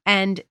to at the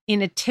end.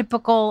 In a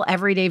typical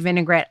everyday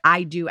vinaigrette,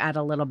 I do add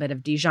a little bit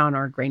of Dijon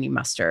or grainy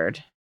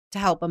mustard. To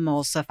help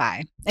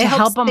emulsify. To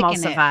help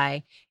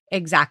emulsify.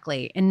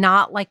 Exactly. And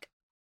not like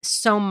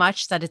so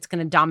much that it's going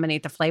to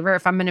dominate the flavor.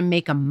 If I'm going to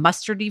make a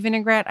mustardy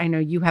vinaigrette, I know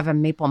you have a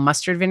maple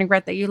mustard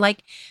vinaigrette that you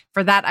like.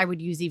 For that, I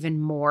would use even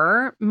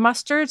more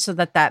mustard so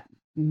that that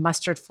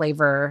mustard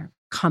flavor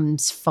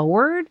comes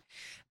forward.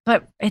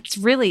 But it's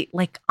really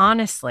like,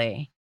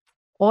 honestly,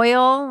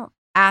 oil,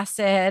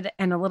 acid,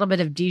 and a little bit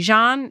of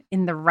Dijon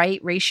in the right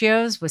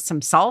ratios with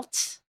some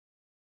salt.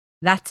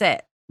 That's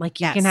it. Like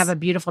you can have a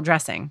beautiful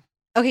dressing.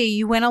 Okay,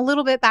 you went a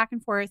little bit back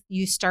and forth.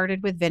 You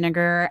started with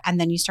vinegar and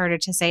then you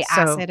started to say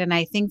acid. And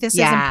I think this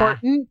is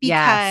important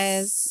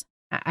because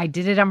I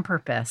did it on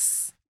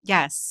purpose.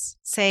 Yes.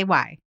 Say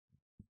why.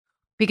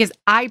 Because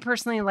I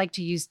personally like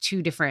to use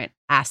 2 different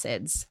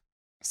acids.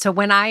 So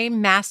when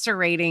I'm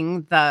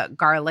macerating the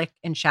garlic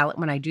and shallot,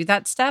 when I do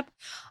that step,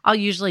 I'll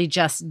usually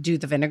just do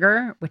the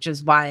vinegar, which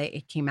is why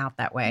it came out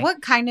that way.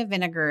 What kind of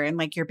vinegar and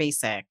like your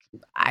basic?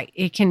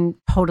 It can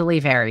totally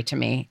vary to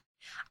me.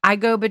 I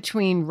go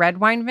between red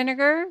wine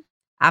vinegar,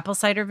 apple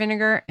cider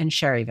vinegar, and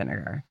sherry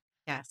vinegar.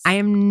 Yes. I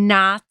am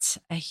not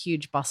a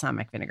huge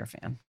balsamic vinegar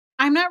fan.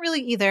 I'm not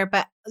really either,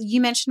 but you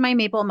mentioned my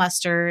maple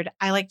mustard.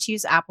 I like to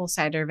use apple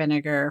cider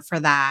vinegar for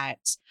that.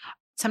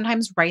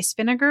 Sometimes rice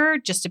vinegar,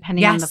 just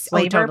depending on the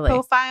flavor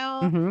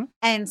profile. Mm-hmm.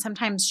 And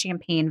sometimes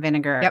champagne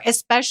vinegar,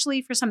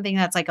 especially for something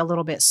that's like a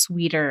little bit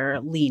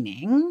sweeter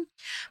leaning.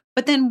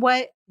 But then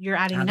what? You're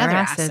adding another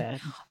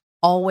acid.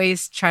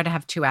 Always try to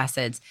have 2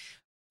 acids.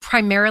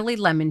 Primarily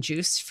lemon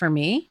juice for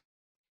me,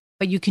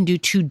 but you can do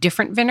 2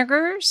 different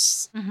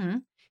vinegars. Mm-hmm.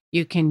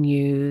 You can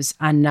use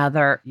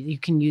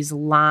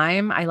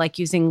lime. I like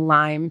using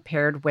lime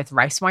paired with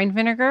rice wine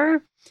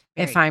vinegar.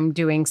 If I'm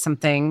doing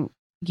something,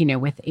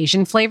 with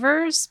Asian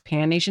flavors,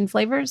 pan-Asian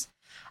flavors.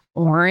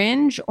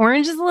 Orange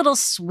is a little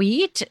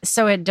sweet,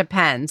 so it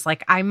depends.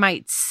 Like I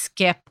might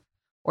skip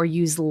or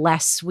use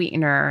less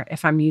sweetener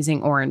if I'm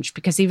using orange,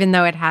 because even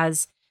though it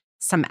has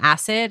some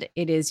acid,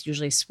 it is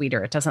usually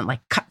sweeter. It doesn't like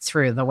cut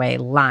through the way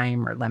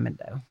lime or lemon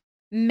do.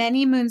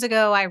 Many moons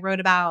ago, I wrote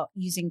about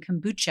using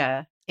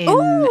kombucha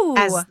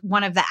as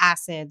one of the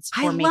acids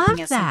for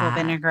making a simple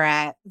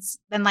vinaigrette.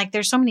 And like,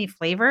 there's so many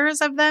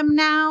flavors of them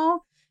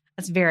now.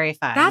 That's very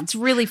fun. That's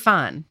really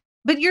fun.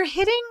 But you're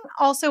hitting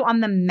also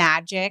on the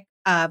magic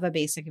of a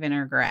basic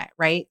vinaigrette,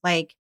 right?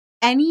 Like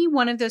any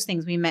one of those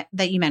things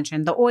that you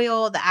mentioned, the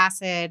oil, the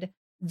acid,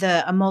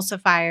 the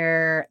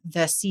emulsifier,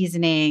 the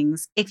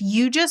seasonings, if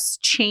you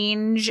just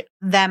change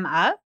them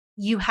up,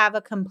 you have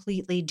a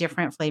completely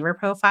different flavor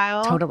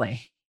profile.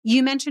 Totally.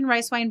 You mentioned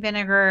rice wine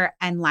vinegar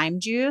and lime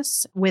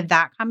juice. With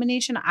that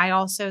combination, I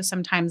also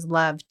sometimes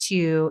love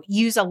to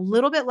use a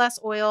little bit less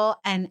oil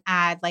and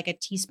add like a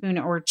teaspoon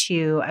or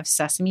 2 of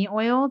sesame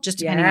oil, just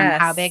depending on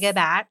how big a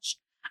batch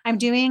I'm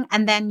doing,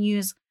 and then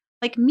use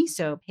like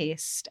miso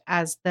paste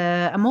as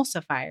the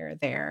emulsifier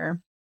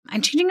there.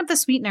 And changing up the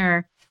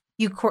sweetener,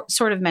 you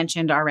sort of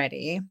mentioned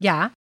already.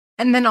 Yeah.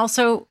 And then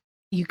also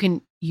you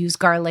can use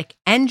garlic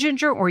and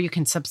ginger, or you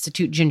can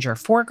substitute ginger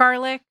for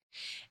garlic.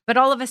 But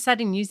all of a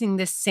sudden, using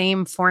this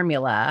same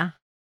formula,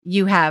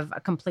 you have a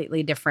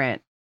completely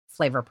different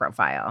flavor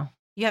profile.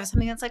 You have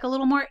something that's like a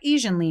little more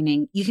Asian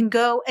leaning. You can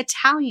go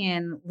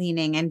Italian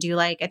leaning and do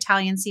like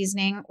Italian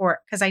seasoning,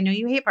 or because I know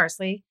you hate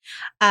parsley,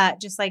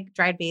 just like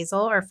dried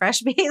basil or fresh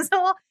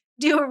basil.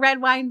 Do a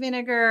red wine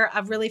vinegar,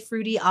 a really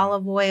fruity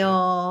olive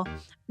oil,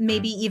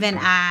 maybe even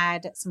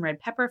add some red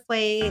pepper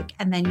flake,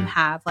 and then you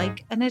have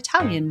like an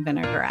Italian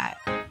vinaigrette.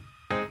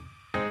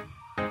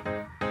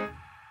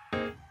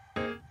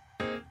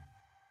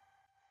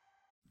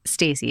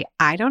 Stacey,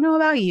 I don't know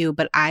about you,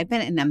 but I've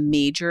been in a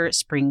major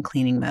spring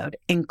cleaning mode,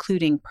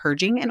 including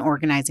purging and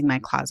organizing my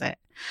closet.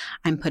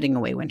 I'm putting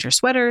away winter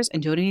sweaters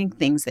and donating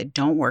things that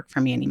don't work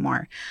for me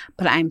anymore.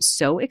 But I'm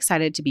so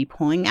excited to be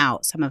pulling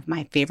out some of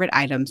my favorite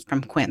items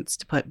from Quince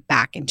to put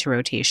back into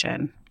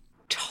rotation.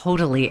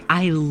 Totally.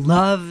 I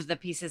love the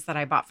pieces that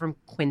I bought from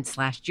Quince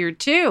last year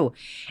too.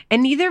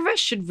 And neither of us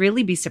should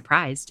really be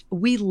surprised.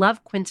 We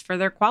love Quince for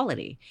their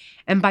quality.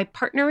 And by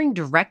partnering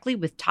directly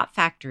with top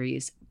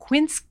factories,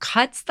 Quince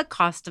cuts the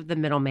cost of the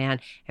middleman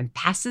and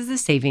passes the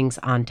savings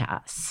on to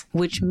us.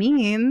 Which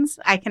means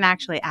I can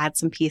actually add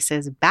some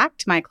pieces back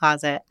to my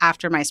closet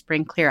after my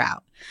spring clear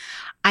out.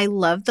 I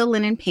love the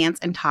linen pants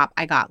and top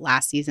I got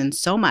last season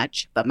so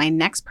much, but my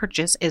next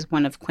purchase is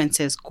one of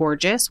Quince's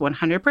gorgeous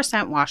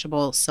 100%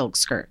 washable silk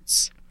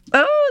skirts.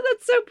 Oh,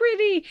 that's so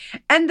pretty.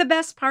 And the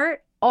best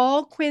part,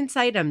 all Quince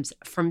items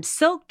from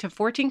silk to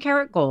 14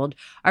 karat gold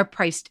are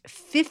priced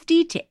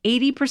 50 to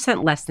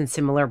 80% less than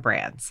similar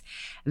brands.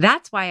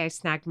 That's why I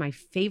snagged my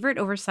favorite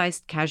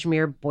oversized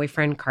cashmere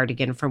boyfriend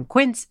cardigan from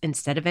Quince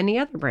instead of any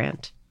other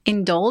brand.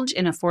 Indulge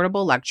in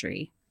affordable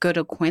luxury. Go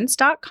to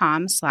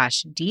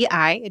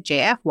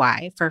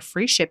quince.com/DIJFY for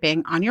free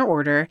shipping on your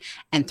order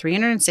and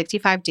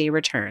 365-day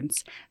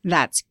returns.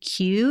 That's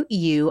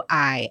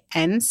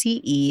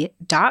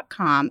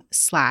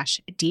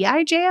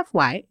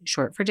QUINCE.com/DIJFY,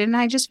 short for Didn't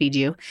I Just Feed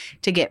You,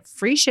 to get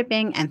free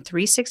shipping and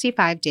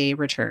 365-day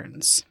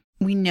returns.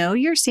 We know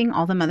you're seeing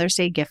all the Mother's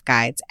Day gift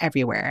guides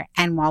everywhere.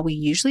 And while we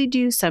usually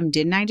do some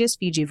Didn't I Just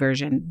Feed You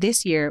version,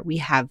 this year we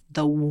have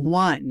the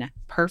one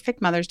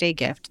perfect Mother's Day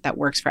gift that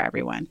works for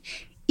everyone.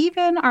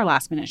 even our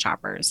last-minute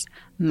shoppers.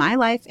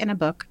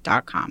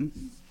 MyLifeInABook.com.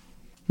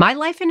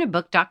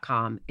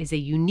 MyLifeInABook.com is a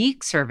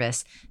unique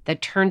service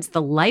that turns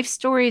the life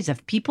stories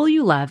of people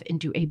you love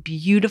into a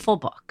beautiful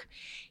book.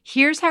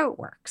 Here's how it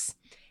works.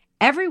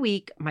 Every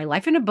week,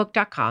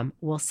 MyLifeInABook.com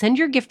will send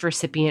your gift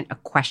recipient a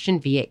question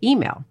via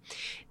email.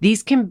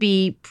 These can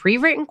be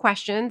pre-written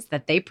questions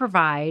that they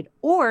provide,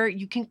 or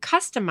you can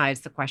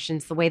customize the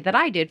questions the way that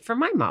I did for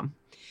my mom.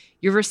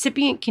 Your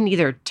recipient can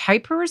either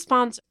type her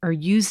response or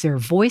use their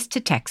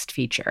voice-to-text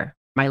feature.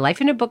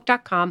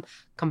 MyLifeInABook.com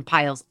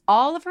compiles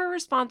all of her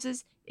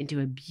responses into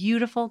a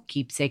beautiful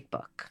keepsake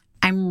book.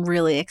 I'm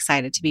really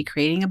excited to be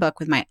creating a book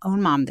with my own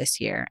mom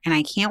this year, and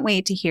I can't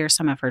wait to hear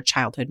some of her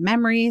childhood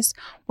memories,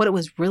 what it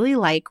was really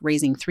like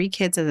raising 3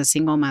 kids as a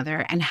single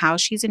mother, and how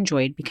she's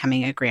enjoyed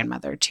becoming a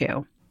grandmother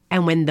too.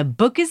 And when the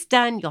book is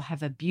done, you'll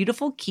have a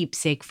beautiful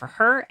keepsake for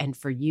her and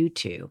for you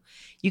too.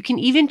 You can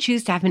even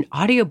choose to have an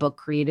audiobook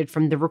created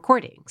from the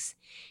recordings.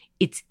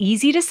 It's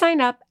easy to sign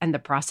up, and the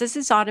process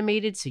is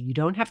automated, so you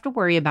don't have to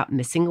worry about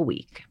missing a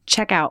week.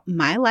 Check out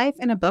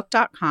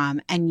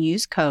MyLifeInABook.com and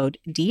use code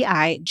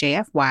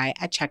DIJFY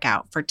at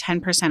checkout for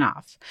 10%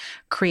 off.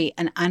 Create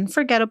an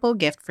unforgettable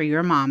gift for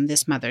your mom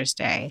this Mother's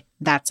Day.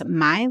 That's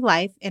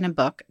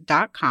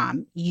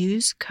MyLifeInABook.com.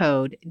 Use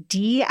code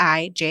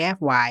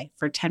DIJFY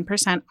for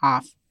 10%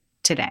 off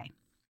today.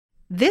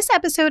 This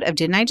episode of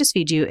Didn't I Just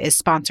Feed You is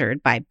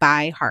sponsored by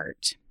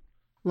ByHeart.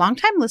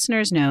 Longtime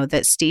listeners know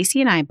that Stacy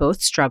and I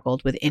both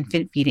struggled with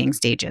infant feeding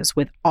stages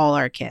with all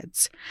our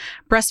kids.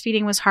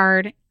 Breastfeeding was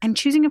hard, and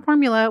choosing a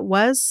formula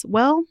was,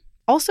 well,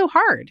 also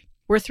hard.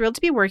 We're thrilled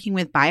to be working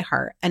with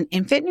ByHeart, an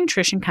infant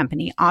nutrition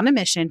company on a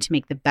mission to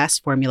make the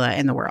best formula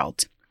in the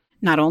world.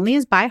 Not only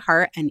is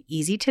ByHeart an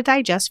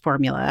easy-to-digest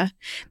formula,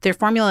 their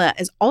formula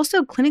is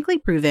also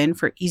clinically proven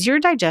for easier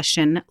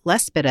digestion,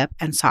 less spit-up,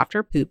 and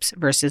softer poops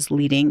versus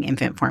leading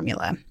infant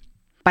formula.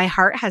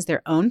 ByHeart has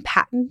their own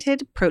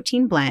patented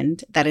protein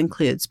blend that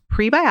includes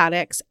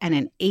prebiotics and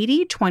an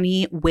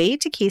 80-20 whey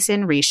to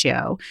casein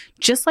ratio,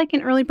 just like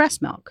in early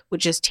breast milk,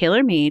 which is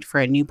tailor-made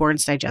for a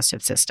newborn's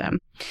digestive system.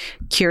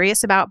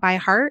 Curious about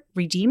ByHeart?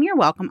 Redeem your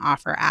welcome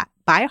offer at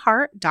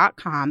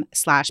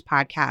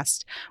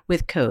byheart.com/podcast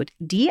with code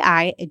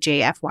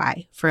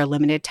DIJFY for a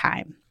limited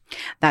time.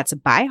 That's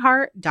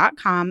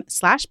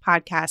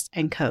byheart.com/podcast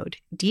and code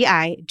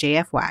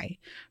DIJFY,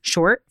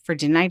 short for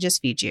Didn't I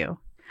Just Feed You?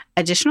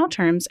 Additional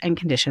terms and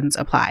conditions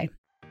apply.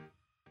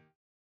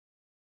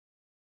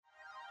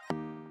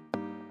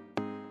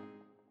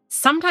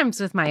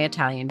 Sometimes with my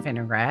Italian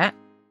vinaigrette,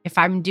 if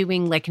I'm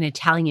doing like an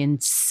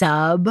Italian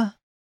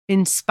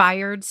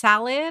sub-inspired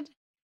salad,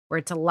 where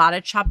it's a lot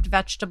of chopped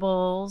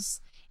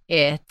vegetables,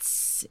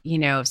 it's,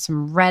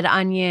 some red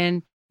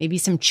onion, maybe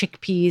some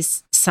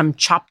chickpeas, some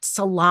chopped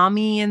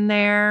salami in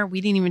there.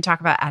 We didn't even talk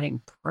about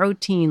adding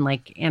protein,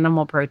 like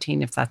animal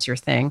protein, if that's your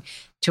thing,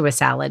 to a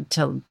salad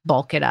to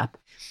bulk it up.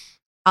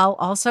 I'll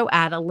also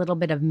add a little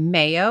bit of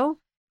mayo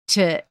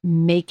to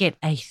make it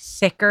a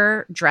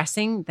thicker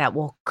dressing that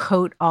will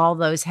coat all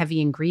those heavy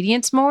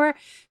ingredients more.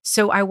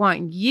 So I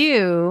want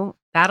you,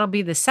 that'll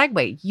be the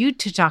segue, you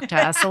to talk to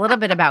us a little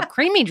bit about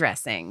creamy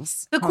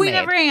dressings. The Queen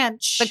of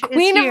Ranch. The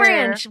Queen of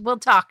Ranch will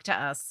talk to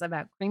us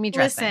about creamy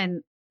dressing.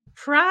 Listen,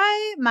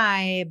 pry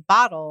my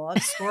bottle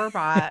of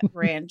store-bought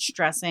ranch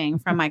dressing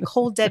from my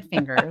cold, dead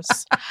fingers.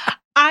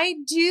 I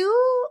do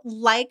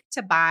like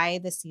to buy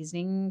the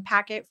seasoning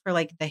packet for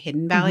like the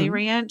Hidden Valley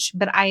Ranch,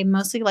 but I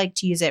mostly like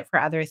to use it for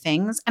other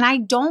things. And I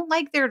don't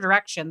like their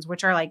directions,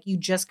 which are like you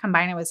just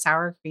combine it with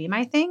sour cream,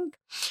 I think.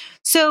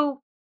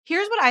 So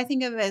here's what I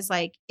think of as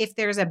like if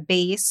there's a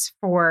base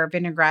for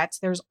vinaigrettes,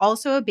 there's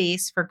also a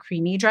base for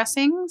creamy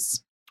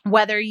dressings.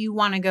 Whether you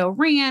want to go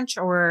ranch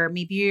or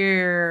maybe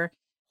you're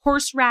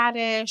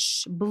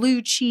horseradish,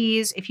 blue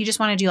cheese. If you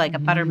just want to do like a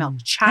buttermilk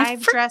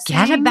chive dressing.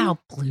 Forget about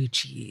blue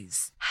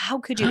cheese. How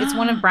could you? It's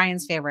one of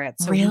Brian's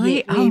favorites. So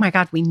really? Oh my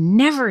God. We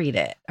never eat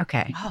it.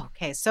 Okay. Oh,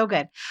 okay. So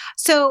good.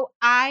 So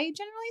I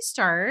generally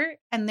start,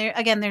 and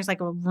there's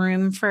like a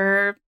room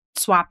for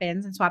swap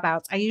ins and swap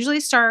outs. I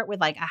usually start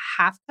with like a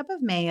half cup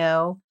of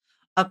mayo,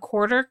 a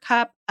quarter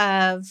cup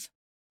of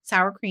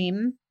sour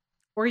cream,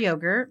 or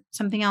yogurt,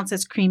 something else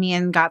that's creamy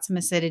and got some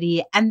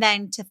acidity. And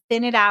then to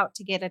thin it out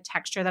to get a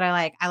texture that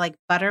I like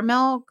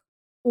buttermilk,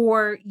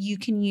 or you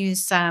can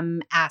use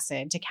some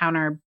acid to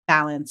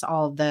counterbalance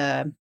all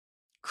the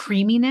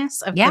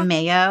creaminess of the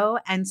mayo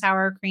and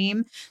sour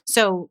cream.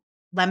 So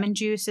lemon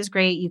juice is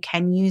great. You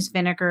can use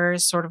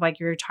vinegars, sort of like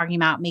you're talking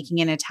about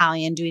making an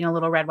Italian, doing a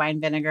little red wine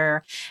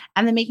vinegar,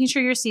 and then making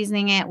sure you're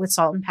seasoning it with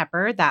salt and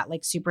pepper, that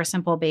like super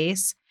simple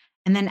base,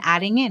 and then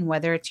adding in,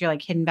 whether it's your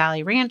like Hidden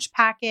Valley Ranch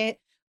packet,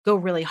 go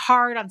really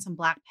hard on some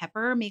black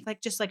pepper, make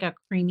like just like a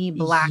creamy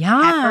black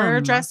pepper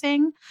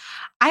dressing.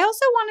 I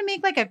also want to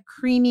make like a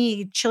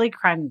creamy chili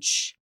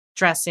crunch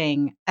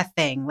dressing a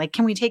thing. Like,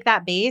 can we take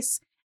that base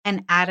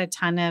and add a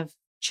ton of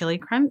chili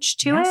crunch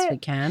to it? Yes, we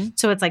can.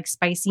 So it's like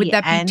spicy. Would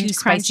that and be too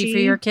spicy crunchy for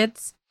your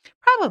kids?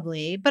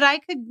 Probably, but I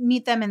could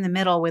meet them in the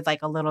middle with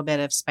like a little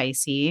bit of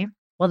spicy.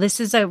 Well, this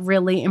is a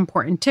really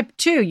important tip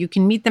too. You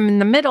can meet them in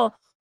the middle,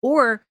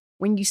 or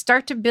when you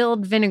start to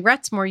build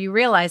vinaigrettes more, you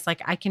realize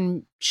like I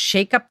can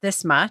shake up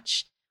this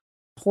much,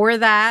 pour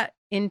that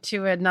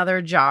into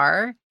another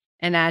jar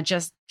and add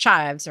just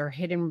chives or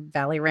Hidden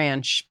Valley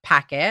Ranch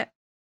packet.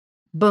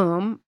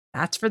 Boom.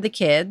 That's for the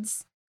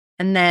kids.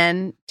 And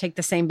then take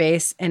the same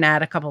base and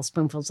add a couple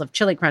spoonfuls of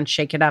chili crunch,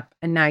 shake it up.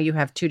 And now you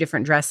have 2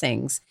 different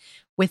dressings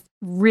with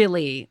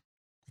really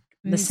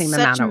the same Such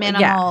amount of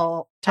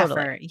minimal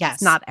totally. effort. Yes.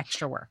 It's not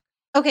extra work.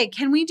 Okay.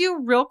 Can we do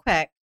real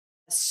quick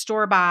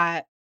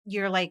store-bought,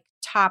 your like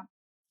top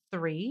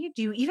 3?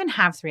 Do you even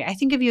have 3? I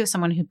think of you as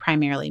someone who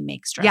primarily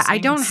makes dressings. Yeah, I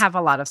don't have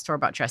a lot of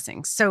store-bought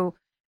dressings. So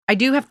I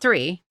do have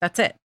 3. That's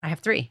it. I have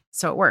 3.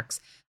 So it works.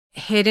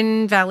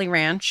 Hidden Valley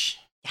Ranch.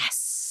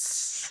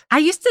 Yes. I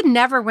used to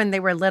never when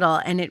they were little,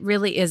 and it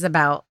really is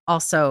about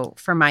also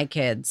for my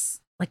kids.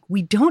 Like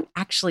we don't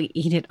actually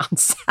eat it on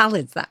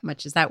salads that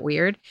much. Is that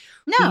weird?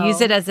 No. We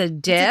use it as a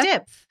dip. It's a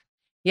dip.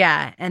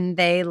 Yeah. And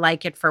they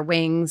like it for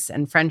wings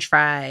and French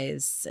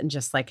fries and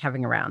just like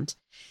having around.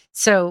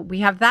 So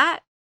we have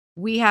that.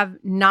 We have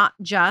not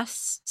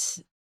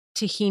just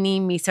tahini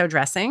miso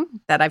dressing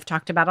that I've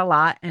talked about a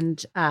lot.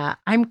 And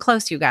I'm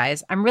close, you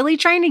guys. I'm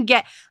trying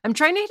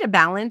to hit a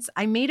balance.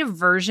 I made a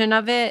version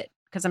of it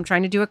because I'm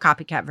trying to do a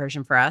copycat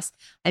version for us.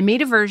 I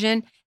made a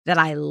version that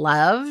I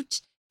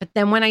loved, but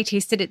then when I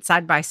tasted it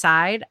side by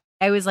side,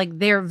 I was like,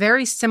 they're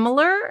very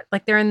similar.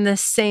 Like they're at the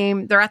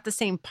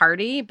same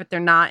party, but they're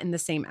not in the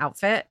same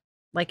outfit.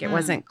 Like it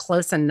wasn't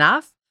close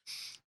enough.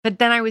 But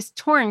then I was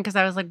torn because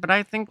I was like, but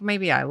I think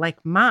maybe I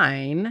like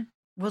mine.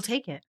 We'll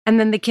take it. And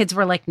then the kids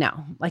were like,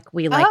 no, like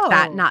we like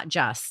that, Oh. not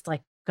just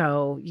like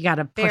go, you got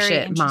to push Very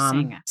it, mom.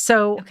 interesting.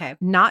 So Okay.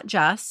 not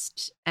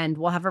just, and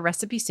we'll have a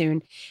recipe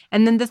soon.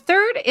 And then the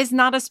third is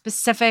not a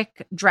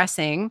specific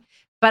dressing,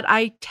 but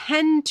I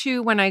tend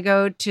to, when I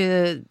go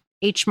to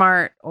H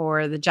Mart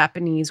or the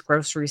Japanese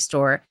grocery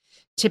store,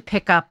 to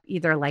pick up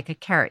either like a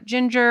carrot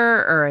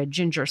ginger or a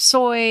ginger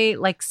soy,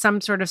 like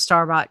some sort of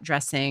store-bought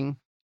dressing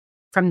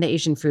from the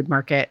Asian food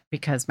market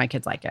because my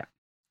kids like it.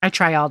 I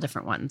try all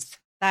different ones.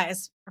 That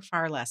is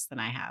far less than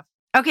I have.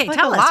 Okay, Like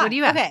tell a us. lot. What do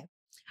you have? Okay.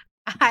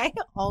 I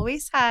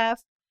always have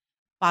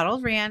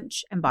bottled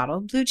ranch and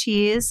bottled blue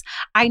cheese.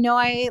 I know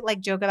I like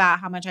joke about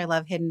how much I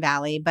love Hidden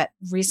Valley, but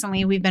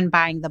recently we've been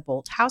buying the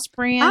Bolt House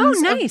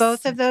brands nice. of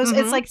both of those. Mhm.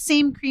 It's like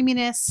same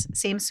creaminess,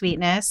 same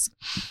sweetness.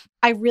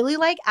 I really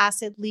like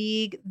Acid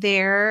League.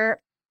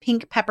 Their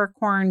pink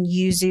peppercorn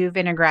yuzu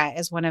vinaigrette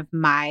is one of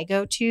my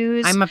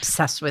go-tos. I'm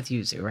obsessed with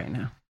yuzu right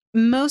now.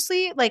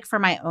 Mostly like for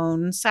my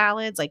own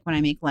salads, like when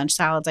I make lunch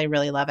salads, I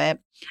really love it.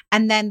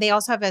 And then they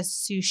also have a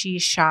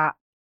sushi shop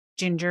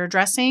ginger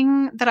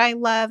dressing that I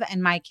love.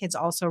 And my kids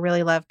also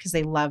really love because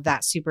they love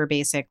that super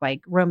basic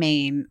like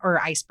romaine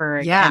or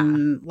iceberg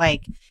and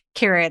like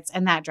carrots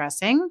and that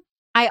dressing.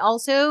 I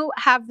also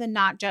have the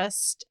not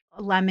just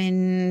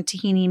lemon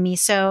tahini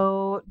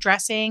miso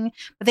dressing,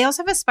 but they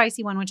also have a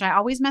spicy one, which I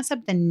always mess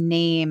up the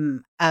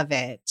name of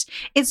it.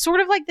 It's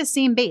sort of like the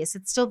same base.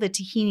 It's still the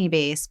tahini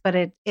base, but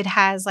it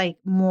has like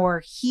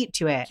more heat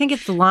to it. I think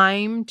it's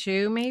lime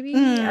too, maybe.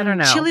 I don't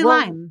know. Chili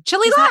lime.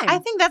 Chili Is that- lime. I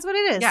think that's what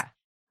it is. Yeah.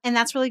 And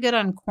that's really good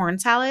on corn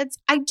salads.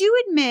 I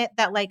do admit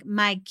that like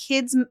my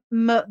kids,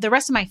 the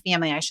rest of my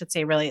family, I should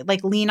say, really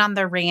like lean on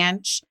the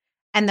ranch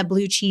and the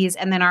blue cheese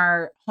and then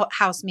our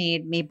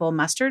house-made maple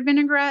mustard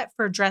vinaigrette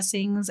for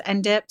dressings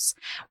and dips.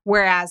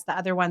 Whereas the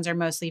other ones are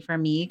mostly for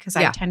me because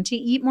I tend to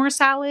eat more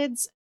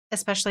salads,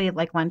 especially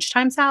like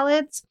lunchtime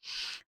salads.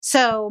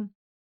 So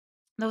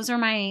those are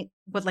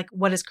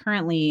what is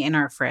currently in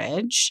our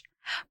fridge.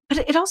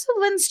 But it also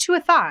lends to a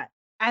thought.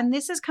 And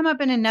this has come up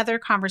in another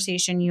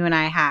conversation you and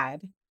I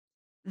had,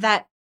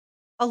 that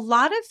a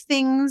lot of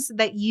things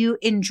that you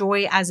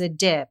enjoy as a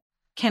dip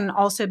can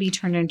also be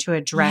turned into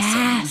a dressing.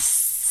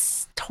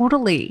 Yes,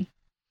 totally.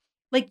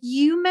 Like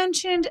you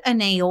mentioned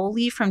an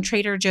aioli from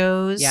Trader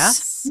Joe's.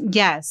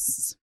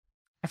 Yes.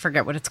 I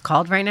forget what it's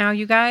called right now,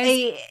 you guys.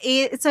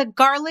 It's a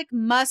garlic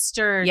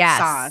mustard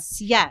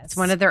sauce. Yes. It's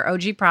one of their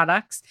OG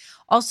products.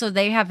 Also,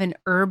 they have an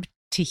herb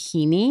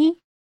tahini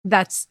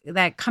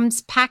that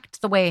comes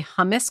packed the way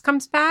hummus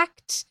comes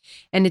packed,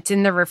 and it's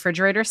in the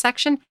refrigerator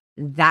section.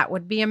 That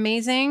would be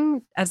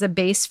amazing as a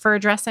base for a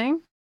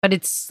dressing, but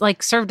it's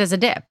like served as a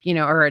dip,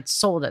 or it's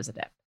sold as a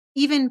dip.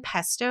 Even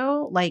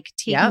pesto, like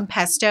taking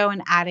pesto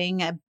and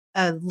adding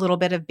a little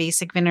bit of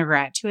basic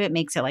vinaigrette to it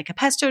makes it like a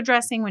pesto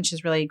dressing, which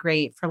is really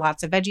great for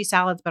lots of veggie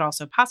salads, but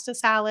also pasta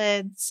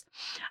salads.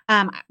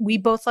 We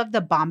both love the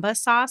Bomba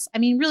sauce. I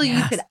mean, really,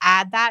 you could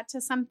add that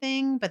to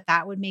something, but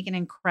that would make an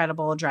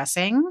incredible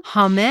dressing.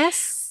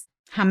 Hummus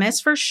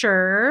for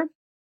sure.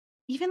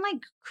 Even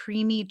like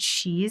creamy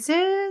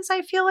cheeses,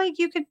 I feel like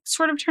you could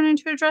sort of turn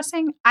into a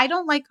dressing. I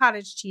don't like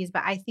cottage cheese,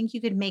 but I think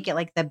you could make it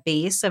like the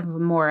base of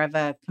more of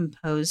a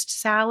composed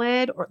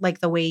salad or like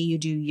the way you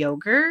do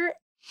yogurt.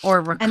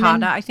 Or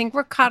ricotta. I think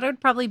ricotta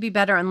would probably be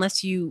better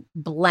unless you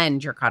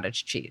blend your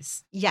cottage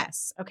cheese.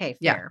 Yes. Okay.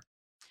 Fair.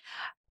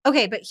 Yeah.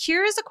 Okay. But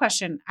here's a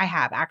question I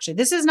have actually.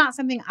 This is not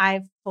something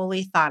I've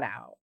fully thought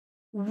out.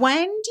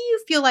 When do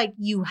you feel like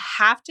you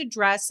have to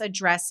dress a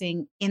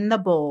dressing in the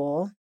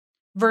bowl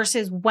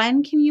versus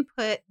when can you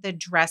put the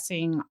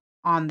dressing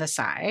on the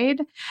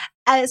side,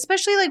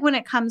 especially like when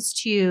it comes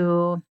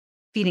to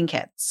feeding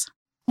kids.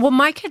 Well,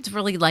 my kids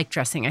really like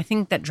dressing. I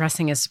think that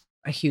dressing is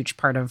a huge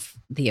part of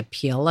the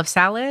appeal of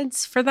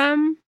salads for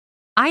them.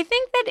 I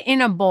think that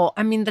in a bowl,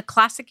 I mean, the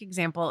classic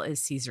example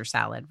is Caesar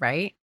salad,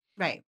 right?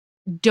 Right.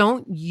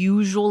 Don't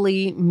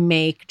usually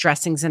make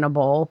dressings in a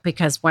bowl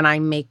because when I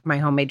make my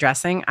homemade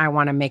dressing, I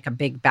want to make a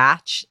big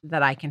batch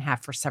that I can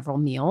have for several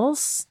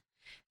meals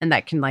and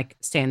that can like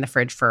stay in the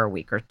fridge for a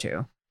week or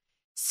two.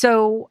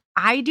 So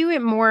I do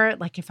it more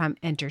like if I'm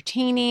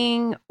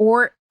entertaining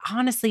or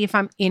honestly, if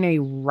I'm in a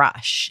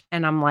rush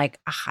and I'm like,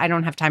 I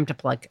don't have time to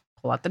pull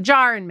out the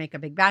jar and make a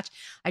big batch.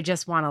 I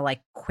just want to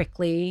like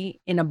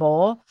quickly in a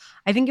bowl.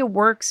 I think it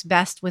works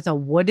best with a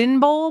wooden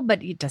bowl,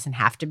 but it doesn't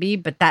have to be.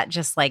 But that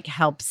just like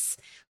helps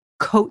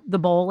coat the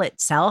bowl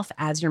itself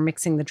as you're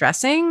mixing the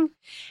dressing.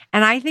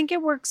 And I think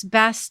it works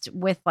best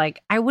with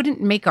like, I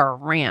wouldn't make a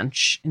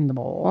ranch in the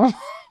bowl.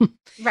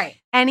 Right.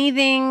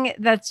 Anything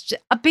that's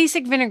a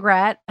basic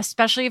vinaigrette,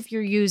 especially if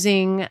you're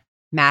using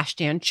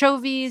mashed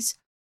anchovies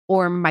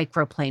or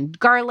microplaned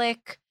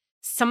garlic,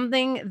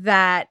 something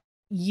that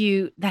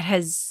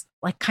has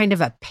like kind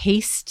of a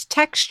paste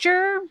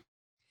texture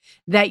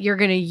that you're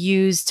going to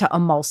use to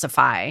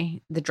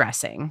emulsify the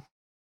dressing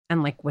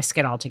and like whisk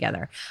it all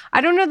together.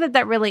 I don't know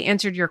that really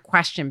answered your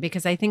question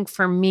because I think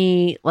for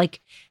me,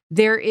 like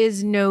there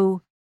is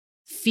no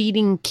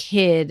feeding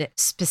kid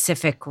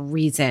specific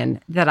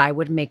reason that I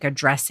would make a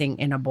dressing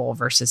in a bowl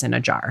versus in a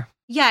jar.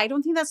 Yeah, I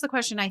don't think that's the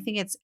question. I think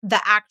it's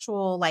the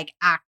actual like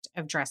act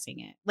of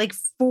dressing it. Like,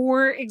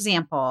 for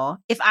example,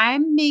 if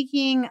I'm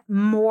making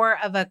more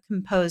of a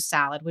composed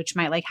salad, which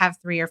might like have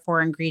 3 or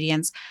 4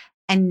 ingredients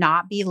and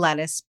not be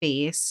lettuce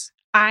base,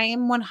 I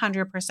am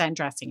 100%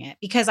 dressing it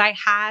because I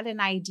had an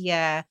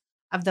idea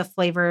of the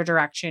flavor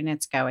direction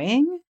it's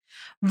going.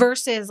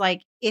 Versus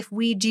like if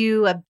we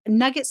do a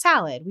nugget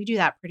salad, we do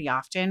that pretty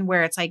often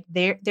where it's like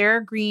there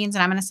are greens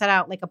and I'm going to set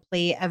out like a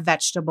plate of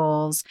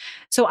vegetables.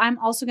 So I'm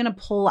also going to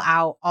pull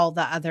out all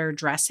the other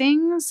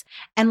dressings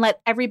and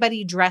let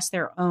everybody dress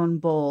their own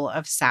bowl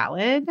of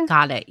salad.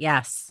 Got it.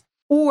 Yes.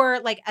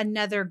 Or like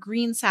another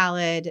green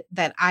salad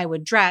that I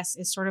would dress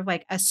is sort of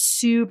like a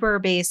super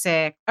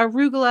basic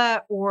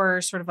arugula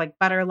or sort of like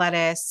butter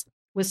lettuce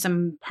with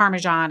some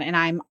Parmesan, and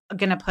I'm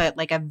going to put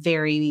like a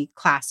very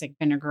classic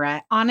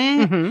vinaigrette on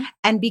it. Mm-hmm.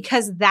 And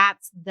because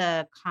that's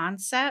the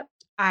concept,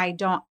 I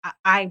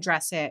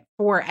dress it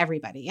for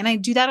everybody. And I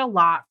do that a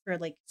lot for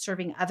like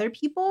serving other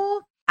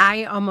people.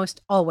 I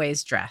almost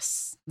always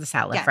dress the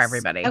salad for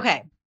everybody.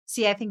 Okay.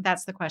 See, I think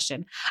that's the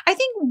question. I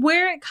think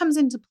where it comes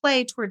into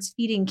play towards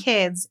feeding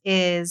kids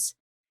is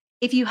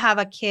if you have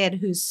a kid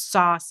who's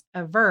sauce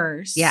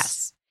averse.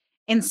 Yes.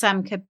 In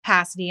some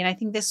capacity. And I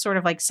think this sort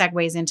of like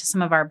segues into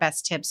some of our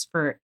best tips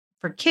for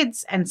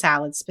kids and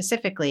salads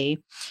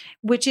specifically,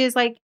 which is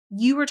like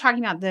you were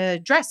talking about the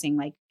dressing,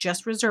 like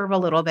just reserve a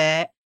little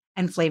bit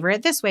and flavor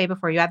it this way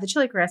before you add the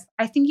chili crisp.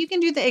 I think you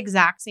can do the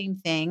exact same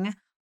thing,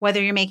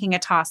 whether you're making a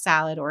tossed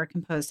salad or a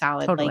composed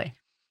salad. Totally. Like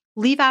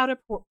leave out a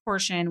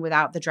portion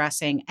without the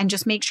dressing and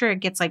just make sure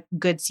it gets like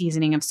good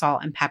seasoning of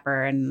salt and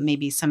pepper and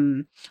maybe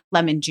some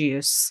lemon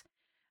juice.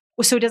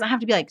 So it doesn't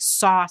have to be like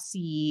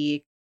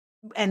saucy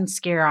and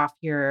scare off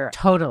your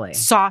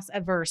sauce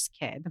averse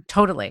kid.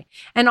 Totally.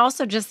 And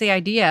also just the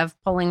idea of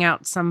pulling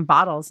out some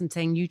bottles and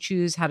saying you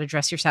choose how to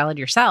dress your salad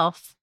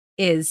yourself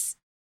is,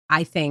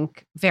 I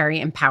think,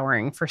 very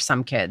empowering for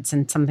some kids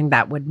and something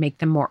that would make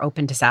them more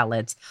open to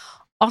salads.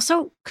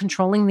 Also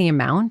controlling the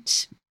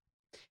amount.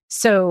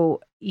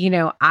 So,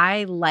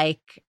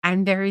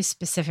 I'm very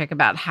specific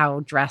about how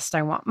dressed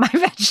I want my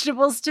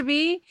vegetables to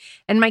be.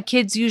 And my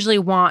kids usually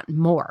want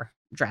more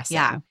dressing.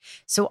 Yeah.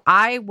 So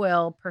I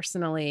will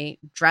personally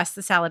dress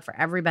the salad for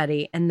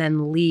everybody and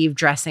then leave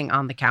dressing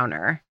on the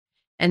counter.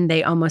 And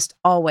they almost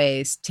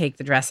always take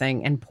the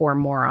dressing and pour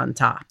more on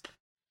top.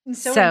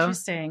 So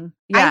interesting.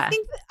 Yeah.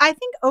 I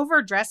think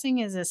overdressing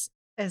is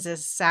a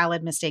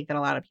salad mistake that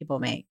a lot of people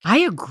make. I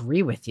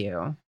agree with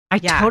you. I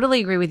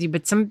totally agree with you,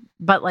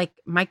 but like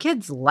my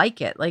kids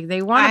like it. Like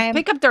they want to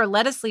pick up their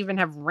lettuce leaf and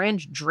have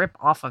ranch drip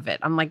off of it.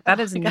 I'm like,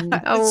 that is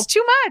it's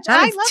too much.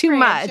 I love too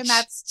ranch, much. and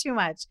that's too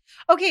much.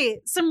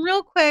 Okay, some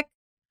real quick.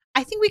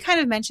 I think we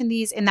kind of mentioned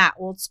these in that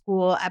old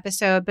school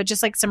episode, but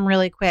just like some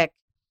really quick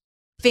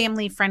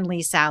family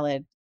friendly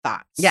salad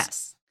thoughts.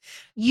 Yes,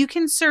 you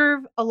can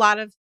serve a lot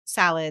of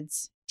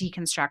salads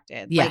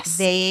deconstructed. Yes, like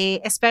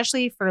they,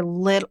 especially for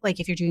little, like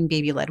if you're doing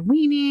baby led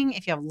weaning,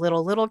 if you have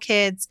little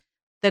kids.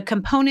 The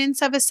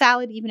components of a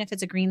salad, even if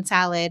it's a green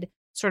salad,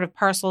 sort of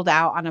parceled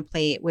out on a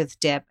plate with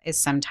dip is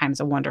sometimes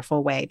a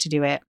wonderful way to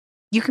do it.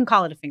 You can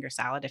call it a finger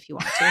salad if you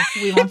want to.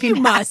 We won't be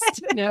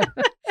must. No.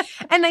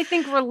 And I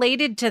think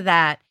related to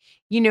that,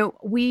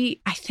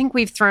 I think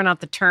we've thrown out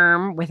the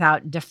term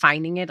without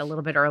defining it a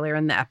little bit earlier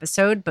in the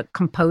episode, but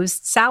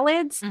composed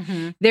salads.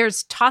 Mm-hmm.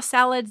 There's tossed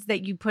salads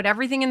that you put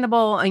everything in the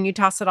bowl and you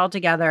toss it all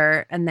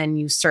together and then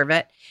you serve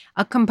it.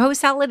 A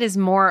composed salad is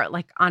more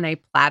like on a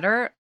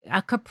platter.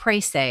 a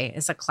caprese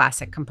is a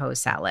classic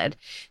composed salad.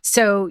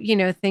 So,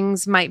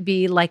 things might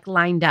be like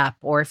lined up,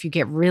 or if you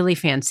get really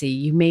fancy,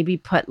 you maybe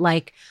put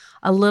like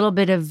a little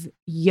bit of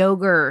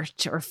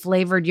yogurt or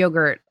flavored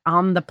yogurt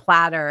on the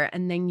platter,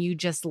 and then you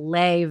just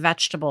lay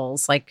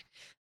vegetables like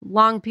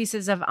long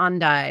pieces of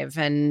endive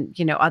and,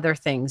 other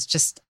things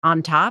just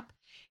on top.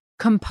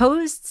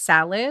 Composed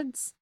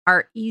salads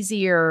are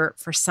easier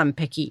for some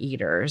picky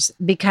eaters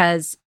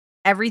because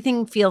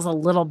everything feels a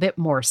little bit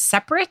more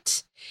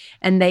separate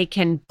and they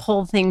can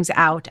pull things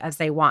out as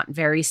they want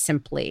very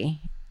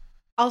simply.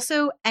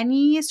 Also,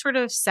 any sort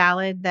of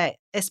salad that,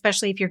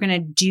 especially if you're going to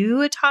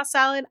do a tossed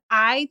salad,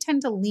 I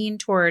tend to lean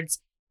towards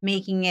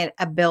making it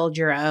a build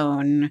your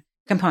own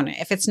component.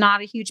 If it's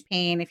not a huge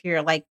pain, if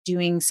you're like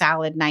doing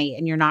salad night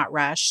and you're not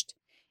rushed,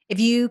 if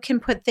you can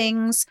put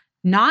things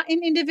not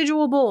in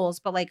individual bowls,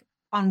 but like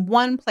on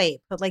one plate,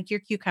 put like your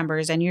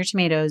cucumbers and your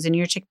tomatoes and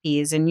your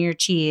chickpeas and your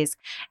cheese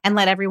and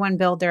let everyone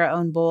build their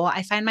own bowl.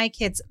 I find my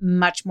kids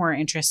much more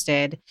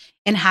interested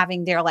in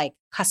having their like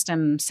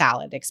custom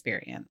salad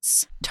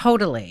experience.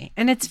 Totally.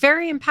 And it's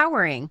very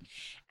empowering.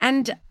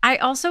 And I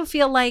also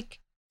feel like,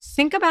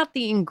 think about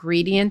the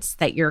ingredients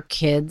that your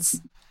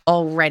kids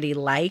already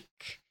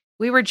like.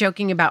 We were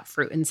joking about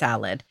fruit and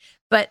salad,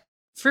 but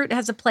fruit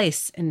has a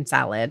place in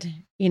salad.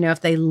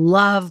 If they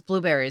love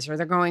blueberries or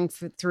they're going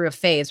through a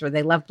phase where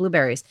they love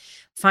blueberries,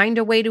 find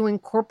a way to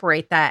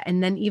incorporate that.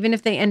 And then even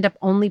if they end up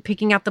only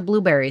picking out the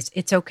blueberries,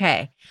 it's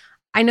okay.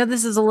 I know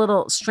this is a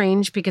little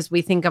strange because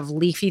we think of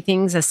leafy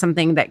things as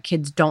something that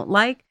kids don't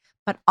like,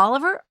 but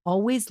Oliver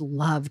always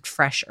loved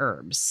fresh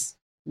herbs.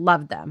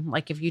 Loved them.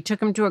 Like if you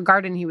took him to a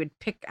garden, he would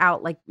pick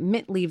out like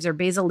mint leaves or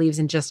basil leaves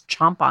and just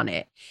chomp on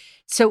it.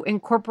 So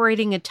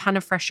incorporating a ton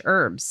of fresh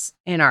herbs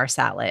in our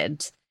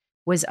salad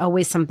was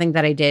always something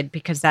that I did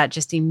because that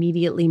just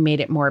immediately made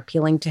it more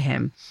appealing to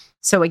him.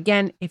 So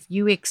again, if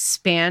you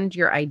expand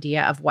your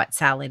idea of what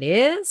salad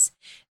is,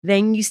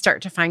 then you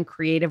start to find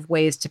creative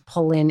ways to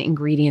pull in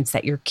ingredients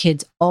that your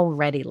kids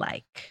already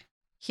like.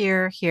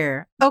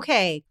 Here.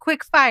 Okay,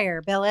 quick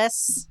fire,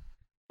 Billis.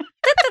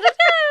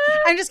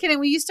 I'm just kidding.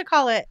 We used to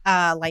call it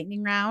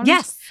lightning round.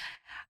 Yes.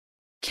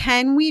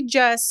 Can we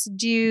just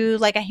do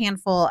like a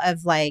handful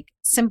of like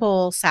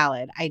simple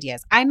salad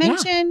ideas? I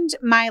mentioned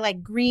my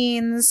like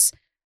greens,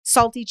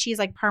 salty cheese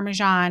like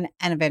Parmesan,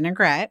 and a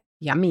vinaigrette.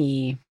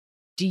 Yummy.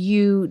 Do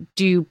you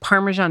do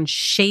Parmesan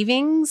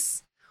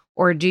shavings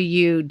or do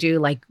you do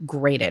like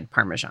grated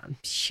Parmesan?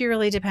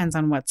 Purely depends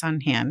on what's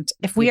on hand.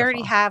 If we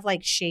already have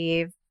like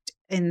shaved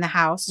in the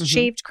house,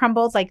 shaved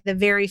crumbled, like the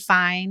very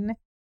fine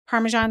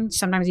Parmesan,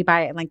 sometimes you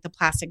buy it in like the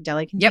plastic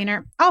deli container.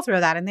 Yep. I'll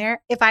throw that in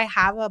there. If I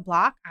have a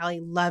block,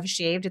 I love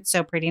shaved. It's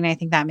so pretty and I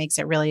think that makes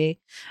it really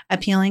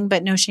appealing,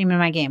 but no shame in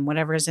my game.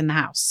 Whatever is in the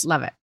house.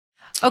 Love it.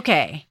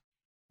 Okay.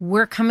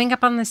 We're coming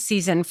up on the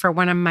season for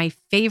one of my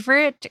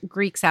favorite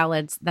Greek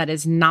salads that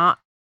is not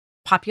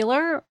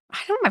popular. I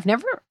don't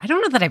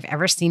know that I've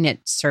ever seen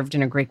it served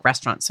in a Greek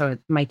restaurant. So it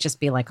might just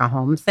be like a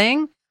home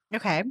thing.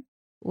 Okay.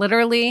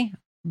 Literally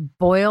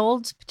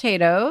boiled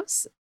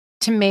potatoes,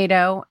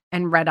 tomato,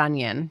 and red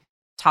onion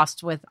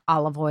tossed with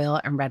olive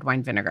oil and red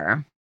wine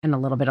vinegar and a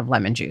little bit of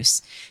lemon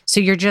juice. So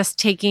you're just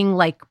taking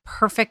like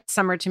perfect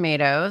summer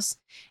tomatoes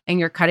and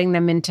you're cutting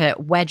them into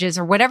wedges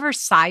or whatever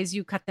size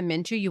you cut them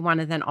into. You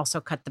want to then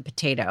also cut the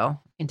potato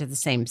into the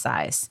same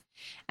size.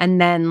 And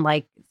then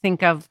like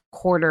think of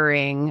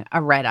quartering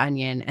a red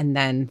onion and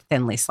then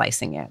thinly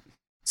slicing it.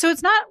 So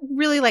it's not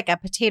really like a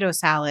potato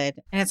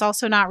salad. And it's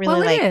also not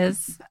really it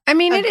is. I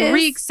mean, it is a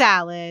Greek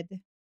salad.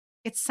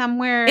 It's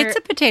somewhere. It's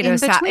a potato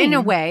salad. In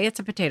a way, it's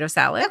a potato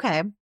salad.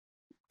 Okay.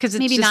 Because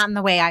maybe not in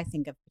the way I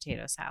think of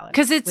potato salad.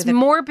 Because it's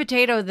more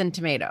potato than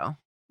tomato.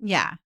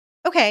 Yeah.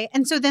 Okay.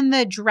 And so then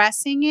the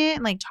dressing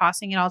it, like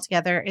tossing it all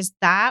together, is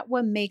that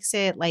what makes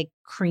it like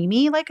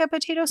creamy like a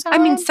potato salad?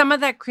 I mean, some of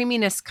that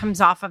creaminess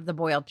comes off of the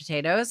boiled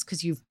potatoes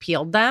because you've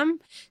peeled them.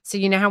 So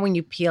you know how when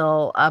you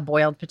peel a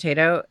boiled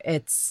potato,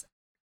 it's,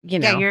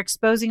 Yeah, you're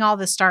exposing all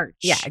the starch.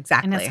 Yeah,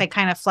 exactly. And it's like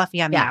kind of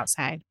fluffy on the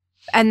outside.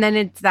 And then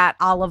it's that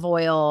olive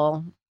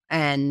oil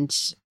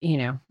and,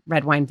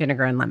 red wine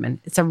vinegar and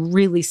lemon. It's a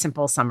really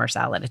simple summer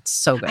salad. It's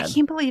so good. I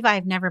can't believe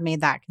I've never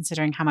made that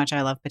considering how much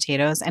I love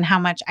potatoes and how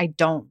much I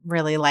don't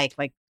really like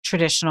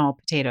traditional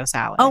potato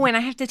salad. Oh, and I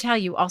have to tell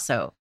you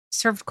also,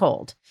 served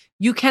cold.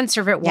 You can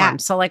serve it warm. Yeah.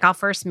 So like I'll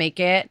first make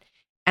it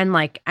and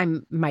like I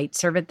might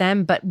serve it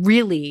then, but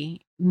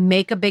really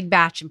make a big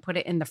batch and put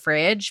it in the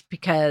fridge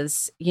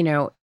because,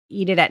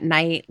 eat it at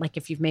night, like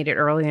if you've made it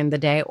early in the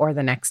day or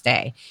the next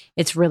day.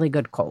 It's really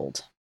good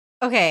cold.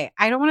 Okay,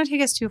 I don't want to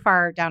take us too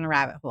far down a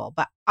rabbit hole,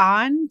 but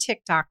on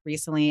TikTok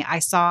recently, I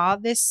saw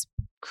this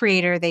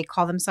creator. They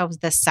call themselves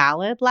the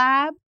Salad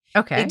Lab.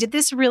 Okay. They did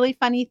this really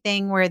funny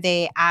thing where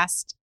they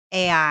asked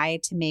AI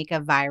to make a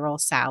viral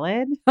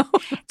salad.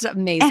 It's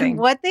amazing. And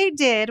what they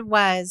did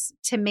was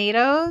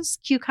tomatoes,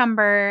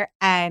 cucumber,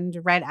 and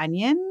red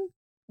onion.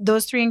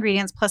 Those three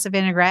ingredients plus a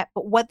vinaigrette.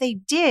 But what they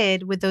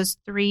did with those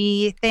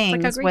three things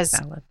it's like a Greek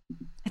salad.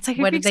 It's like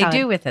a What Greek did they salad.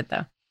 do with it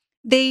though?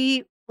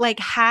 They like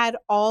had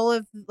all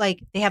of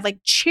like, they have like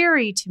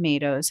cherry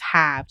tomatoes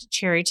halved,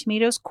 cherry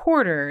tomatoes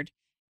quartered,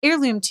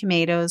 heirloom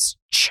tomatoes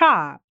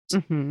chopped,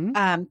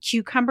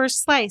 cucumbers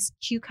sliced,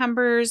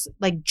 cucumbers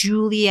like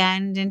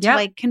julienned into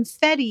like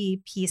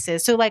confetti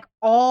pieces. So like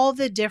all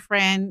the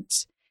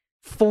different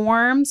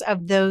forms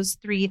of those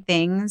three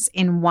things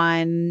in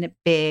one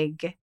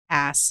big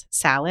ass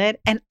salad.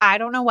 And I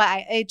don't know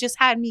why, it just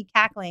had me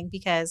cackling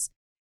because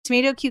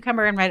tomato,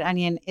 cucumber, and red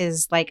onion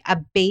is like a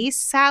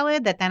base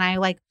salad that then I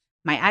like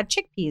might add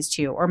chickpeas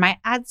to, or might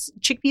add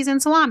chickpeas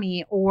and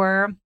salami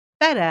or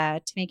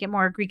feta to make it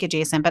more Greek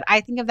adjacent. But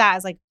I think of that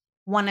as like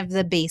one of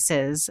the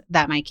bases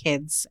that my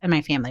kids and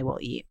my family will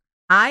eat.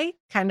 I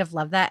kind of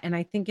love that. And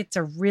I think it's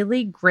a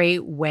really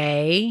great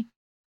way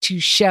to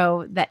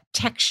show that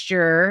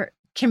texture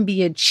can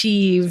be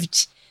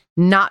achieved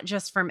not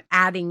just from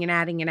adding and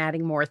adding and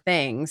adding more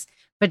things,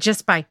 but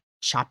just by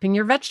chopping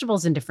your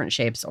vegetables in different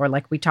shapes. Or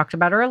like we talked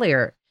about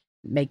earlier,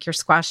 make your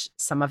squash,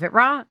 some of it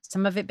raw,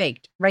 some of it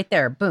baked. Right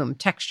there, boom,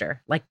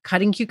 texture. Like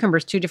cutting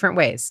cucumbers 2 different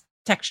ways,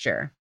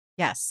 texture.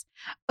 Yes.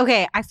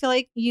 Okay. I feel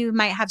like you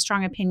might have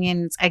strong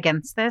opinions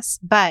against this,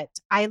 but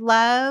I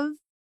love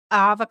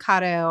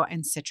avocado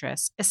and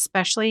citrus,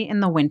 especially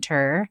in the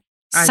winter.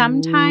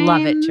 Sometimes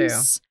love it too.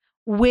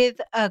 With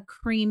a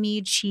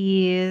creamy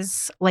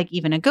cheese, like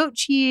even a goat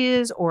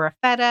cheese or a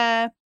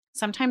feta.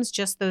 Sometimes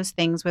just those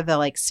things with a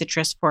like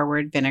citrus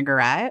forward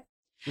vinaigrette.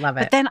 Love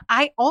it. But then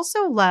I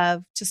also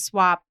love to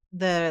swap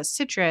the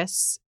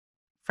citrus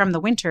from the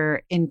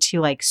winter into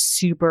like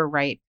super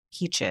ripe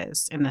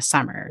peaches in the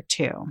summer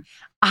too.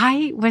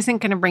 I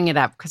wasn't going to bring it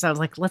up because I was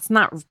like, let's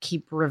not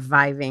keep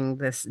reviving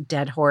this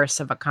dead horse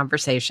of a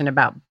conversation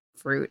about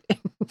fruit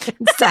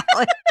and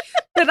salad.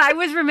 But I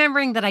was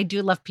remembering that I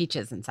do love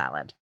peaches in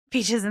salad.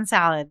 Peaches and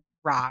salad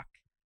rock.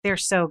 They're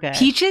so good.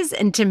 Peaches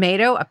and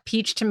tomato, a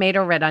peach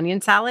tomato red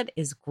onion salad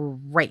is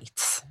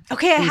great.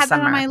 Okay, I had that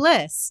on my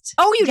list.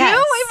 Oh, you do? I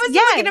was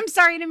looking. I'm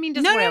sorry, I didn't mean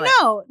to spoil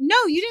it.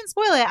 No, you didn't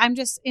spoil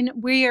it.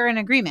 We are in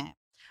agreement.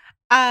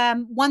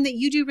 One that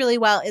you do really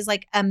well is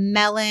like a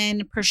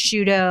melon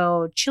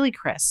prosciutto chili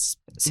crisp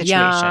situation.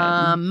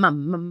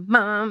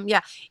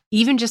 Yeah.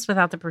 Even just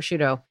without the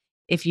prosciutto.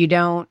 If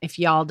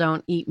y'all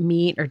don't eat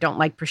meat or don't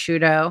like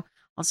prosciutto,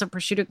 also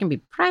prosciutto can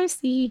be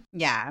pricey.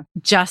 Yeah.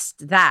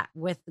 Just that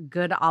with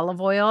good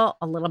olive oil,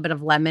 a little bit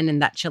of lemon,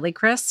 and that chili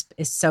crisp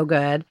is so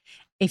good.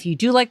 If you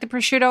do like the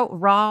prosciutto,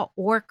 raw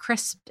or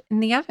crisped in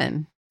the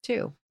oven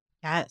too.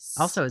 Yes.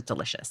 Also is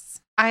delicious.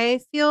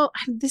 I feel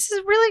this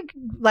is really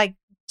like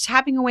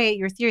tapping away at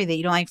your theory that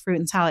you don't like fruit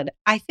and salad.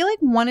 I feel like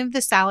one of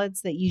the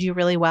salads that you do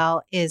really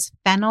well is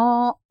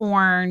fennel,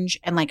 orange,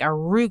 and like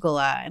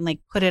arugula, and like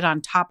put it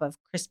on top of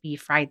crispy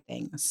fried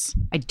things.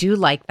 I do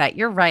like that.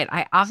 You're right.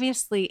 I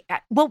obviously,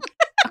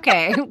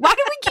 okay. Why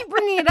do we keep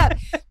bringing it up?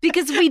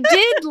 Because we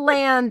did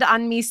land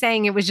on me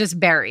saying it was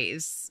just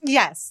berries.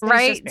 Yes.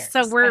 Right.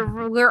 So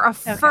we're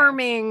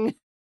affirming,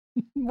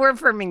 we're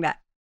affirming that.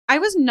 I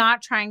was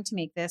not trying to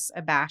make this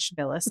a Bash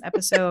Billis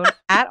episode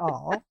at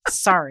all.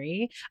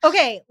 Sorry.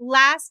 Okay.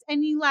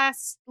 Any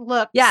last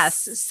looks?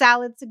 Yes.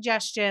 Salad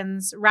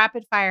suggestions,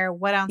 rapid fire.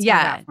 What else you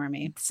got for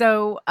me?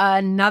 So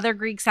another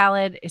Greek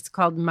salad. It's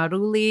called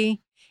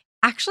marouli.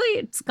 Actually,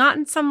 it's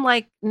gotten some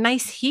like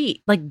nice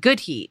heat, like good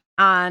heat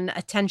on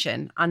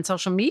attention on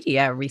social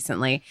media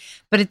recently.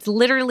 But it's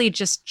literally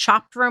just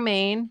chopped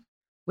romaine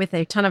with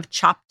a ton of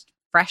chopped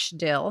fresh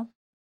dill,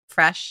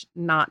 fresh,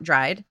 not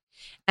dried.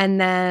 And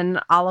then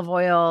olive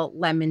oil,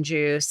 lemon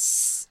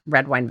juice,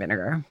 red wine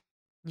vinegar.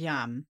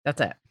 Yum.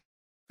 That's it.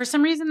 For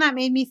some reason, that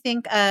made me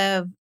think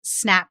of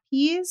snap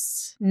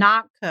peas,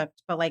 not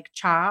cooked, but like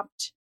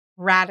chopped,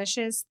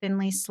 radishes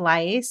thinly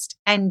sliced,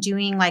 and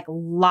doing like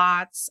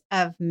lots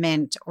of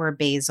mint or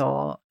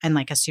basil and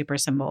like a super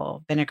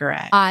simple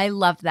vinaigrette. I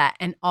love that.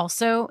 And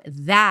also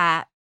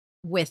that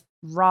with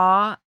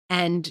raw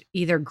and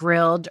either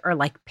grilled or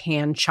like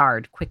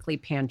quickly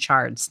pan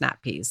charred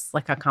snap peas.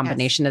 Like a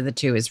combination of the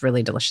two is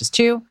really delicious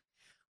too.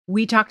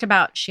 We talked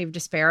about shaved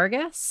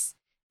asparagus.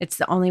 It's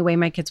the only way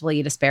my kids will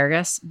eat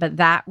asparagus, but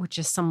that with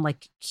just some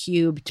like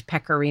cubed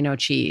pecorino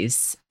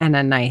cheese and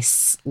a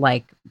nice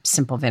like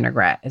simple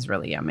vinaigrette is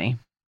really yummy.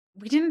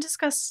 We didn't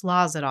discuss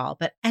slaws at all,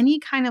 but any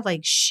kind of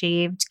like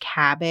shaved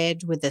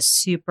cabbage with a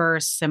super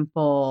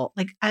simple,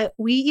 like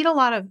we eat a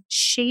lot of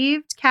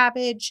shaved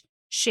cabbage,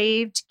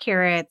 shaved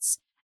carrots,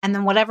 and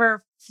then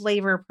whatever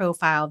flavor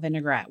profile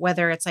vinaigrette,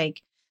 whether it's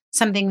like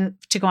something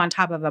to go on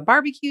top of a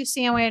barbecue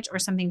sandwich or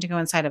something to go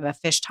inside of a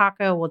fish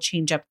taco, will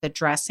change up the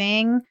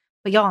dressing.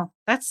 But y'all,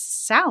 that's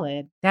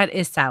salad. That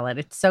is salad.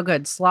 It's so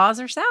good. Slaws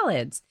are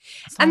salads.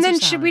 And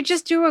then should we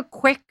just do a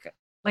quick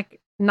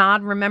like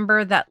nod?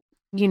 Remember that,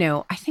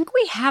 I think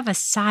we have a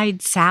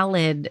side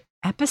salad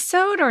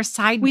episode or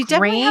side We grains.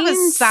 definitely have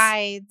a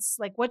sides,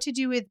 like what to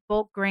do with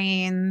bulk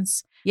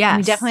grains. Yes.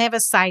 We definitely have a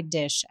side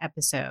dish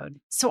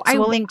episode. So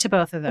we'll link to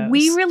both of those.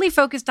 We really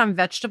focused on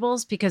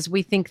vegetables because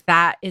we think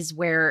that is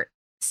where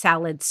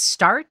salads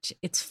start.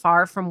 It's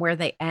far from where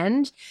they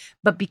end.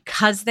 But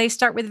because they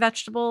start with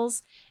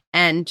vegetables,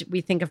 and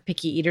we think of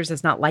picky eaters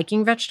as not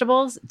liking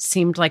vegetables, it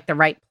seemed like the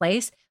right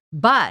place.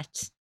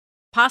 But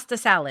pasta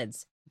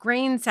salads,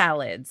 grain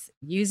salads,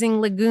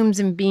 using legumes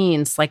and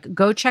beans, like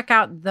go check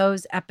out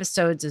those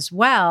episodes as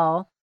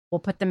well. We'll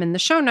put them in the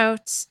show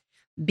notes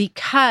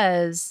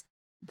because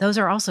those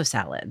are also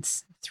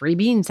salads.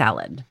 3-bean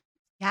salad.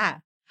 Yeah.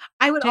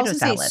 I would Potato also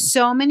salad. say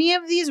so many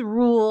of these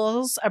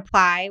rules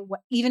apply,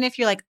 even if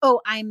you're like,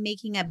 oh, I'm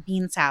making a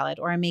bean salad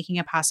or I'm making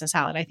a pasta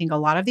salad. I think a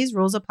lot of these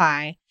rules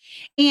apply.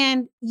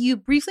 And you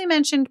briefly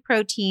mentioned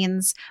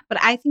proteins, but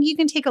I think you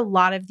can take a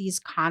lot of these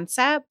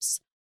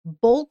concepts,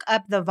 bulk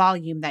up the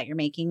volume that you're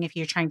making if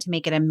you're trying to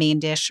make it a main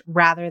dish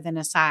rather than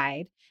a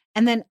side,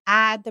 and then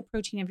add the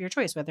protein of your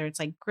choice, whether it's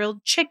like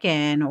grilled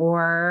chicken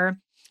or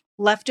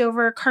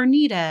leftover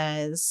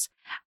carnitas.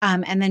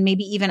 And then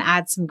maybe even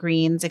add some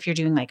greens if you're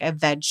doing like a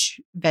veg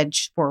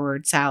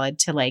forward salad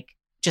to like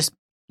just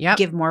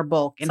give more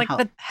bulk. It's and like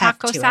the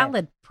taco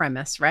salad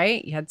premise,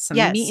 right? You had some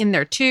meat in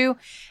there too.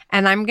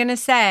 And I'm going to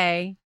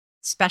say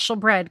special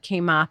bread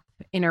came up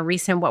in a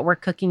recent What We're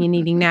Cooking and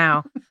Eating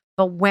Now.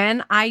 But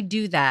when I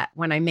do that,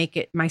 when I make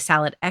it my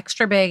salad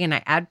extra big and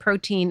I add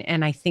protein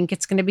and I think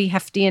it's going to be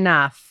hefty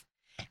enough,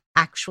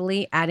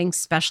 actually adding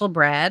special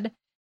bread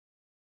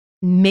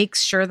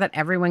makes sure that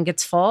everyone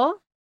gets full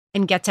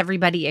and gets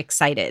everybody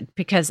excited,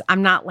 because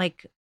I'm not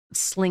like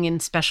slinging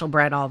special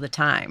bread all the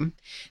time,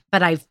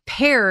 but I've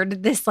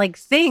paired this like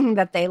thing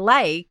that they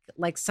like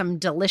some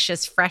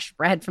delicious fresh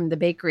bread from the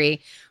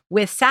bakery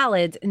with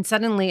salads, and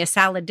suddenly a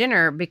salad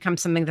dinner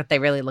becomes something that they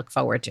really look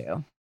forward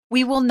to.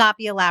 We will not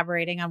be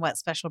elaborating on what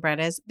special bread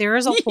is. There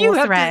is a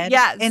whole thread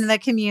in the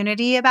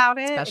community about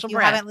it. Special if you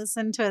bread. haven't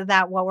listened to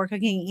that, What We're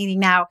Cooking and Eating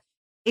Now,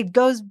 it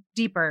goes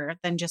deeper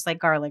than just like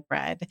garlic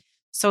bread.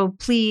 So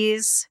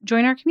please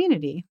join our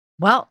community.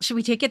 Well, should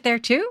we take it there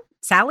too?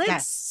 Salads?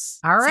 Yes.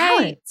 All right.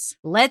 Salads.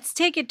 Let's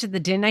take it to the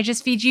Didn't I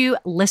Just Feed You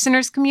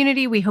listeners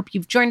community. We hope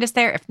you've joined us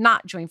there. If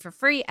not, join for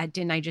free at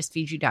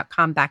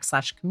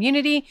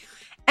didn'tijustfeedyou.com/community.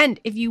 And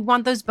if you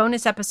want those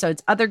bonus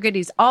episodes, other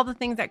goodies, all the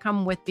things that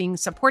come with being a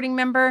supporting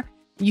member,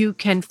 you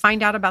can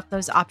find out about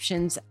those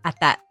options at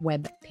that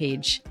web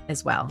page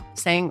as well.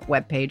 Saying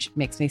web page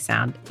makes me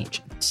sound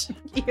ancient.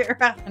 You're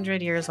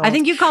 100 years old. I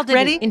think you called it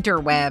Ready? an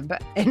interweb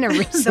in a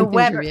recent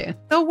interview.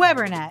 The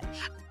Webernet.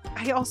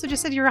 I also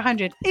just said you're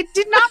 100. It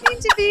did not mean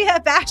to be a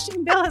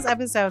bashing Billis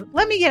episode.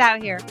 Let me get out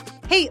of here.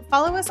 Hey,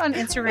 follow us on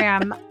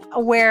Instagram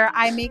where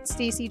I make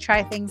Stacy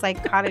try things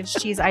like cottage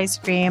cheese ice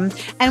cream.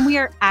 And we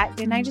are at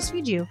Didn't I Just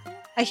Feed You?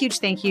 A huge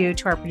thank you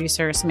to our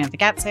producer, Samantha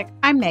Gatzik.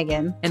 I'm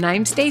Megan. And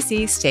I'm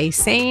Stacy. Stay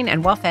sane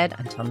and well-fed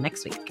until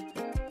next week.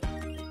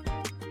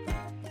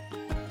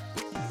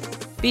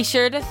 Be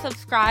sure to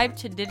subscribe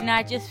to Didn't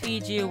I Just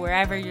Feed You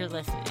wherever you're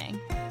listening.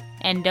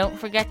 And don't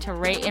forget to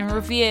rate and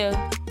review.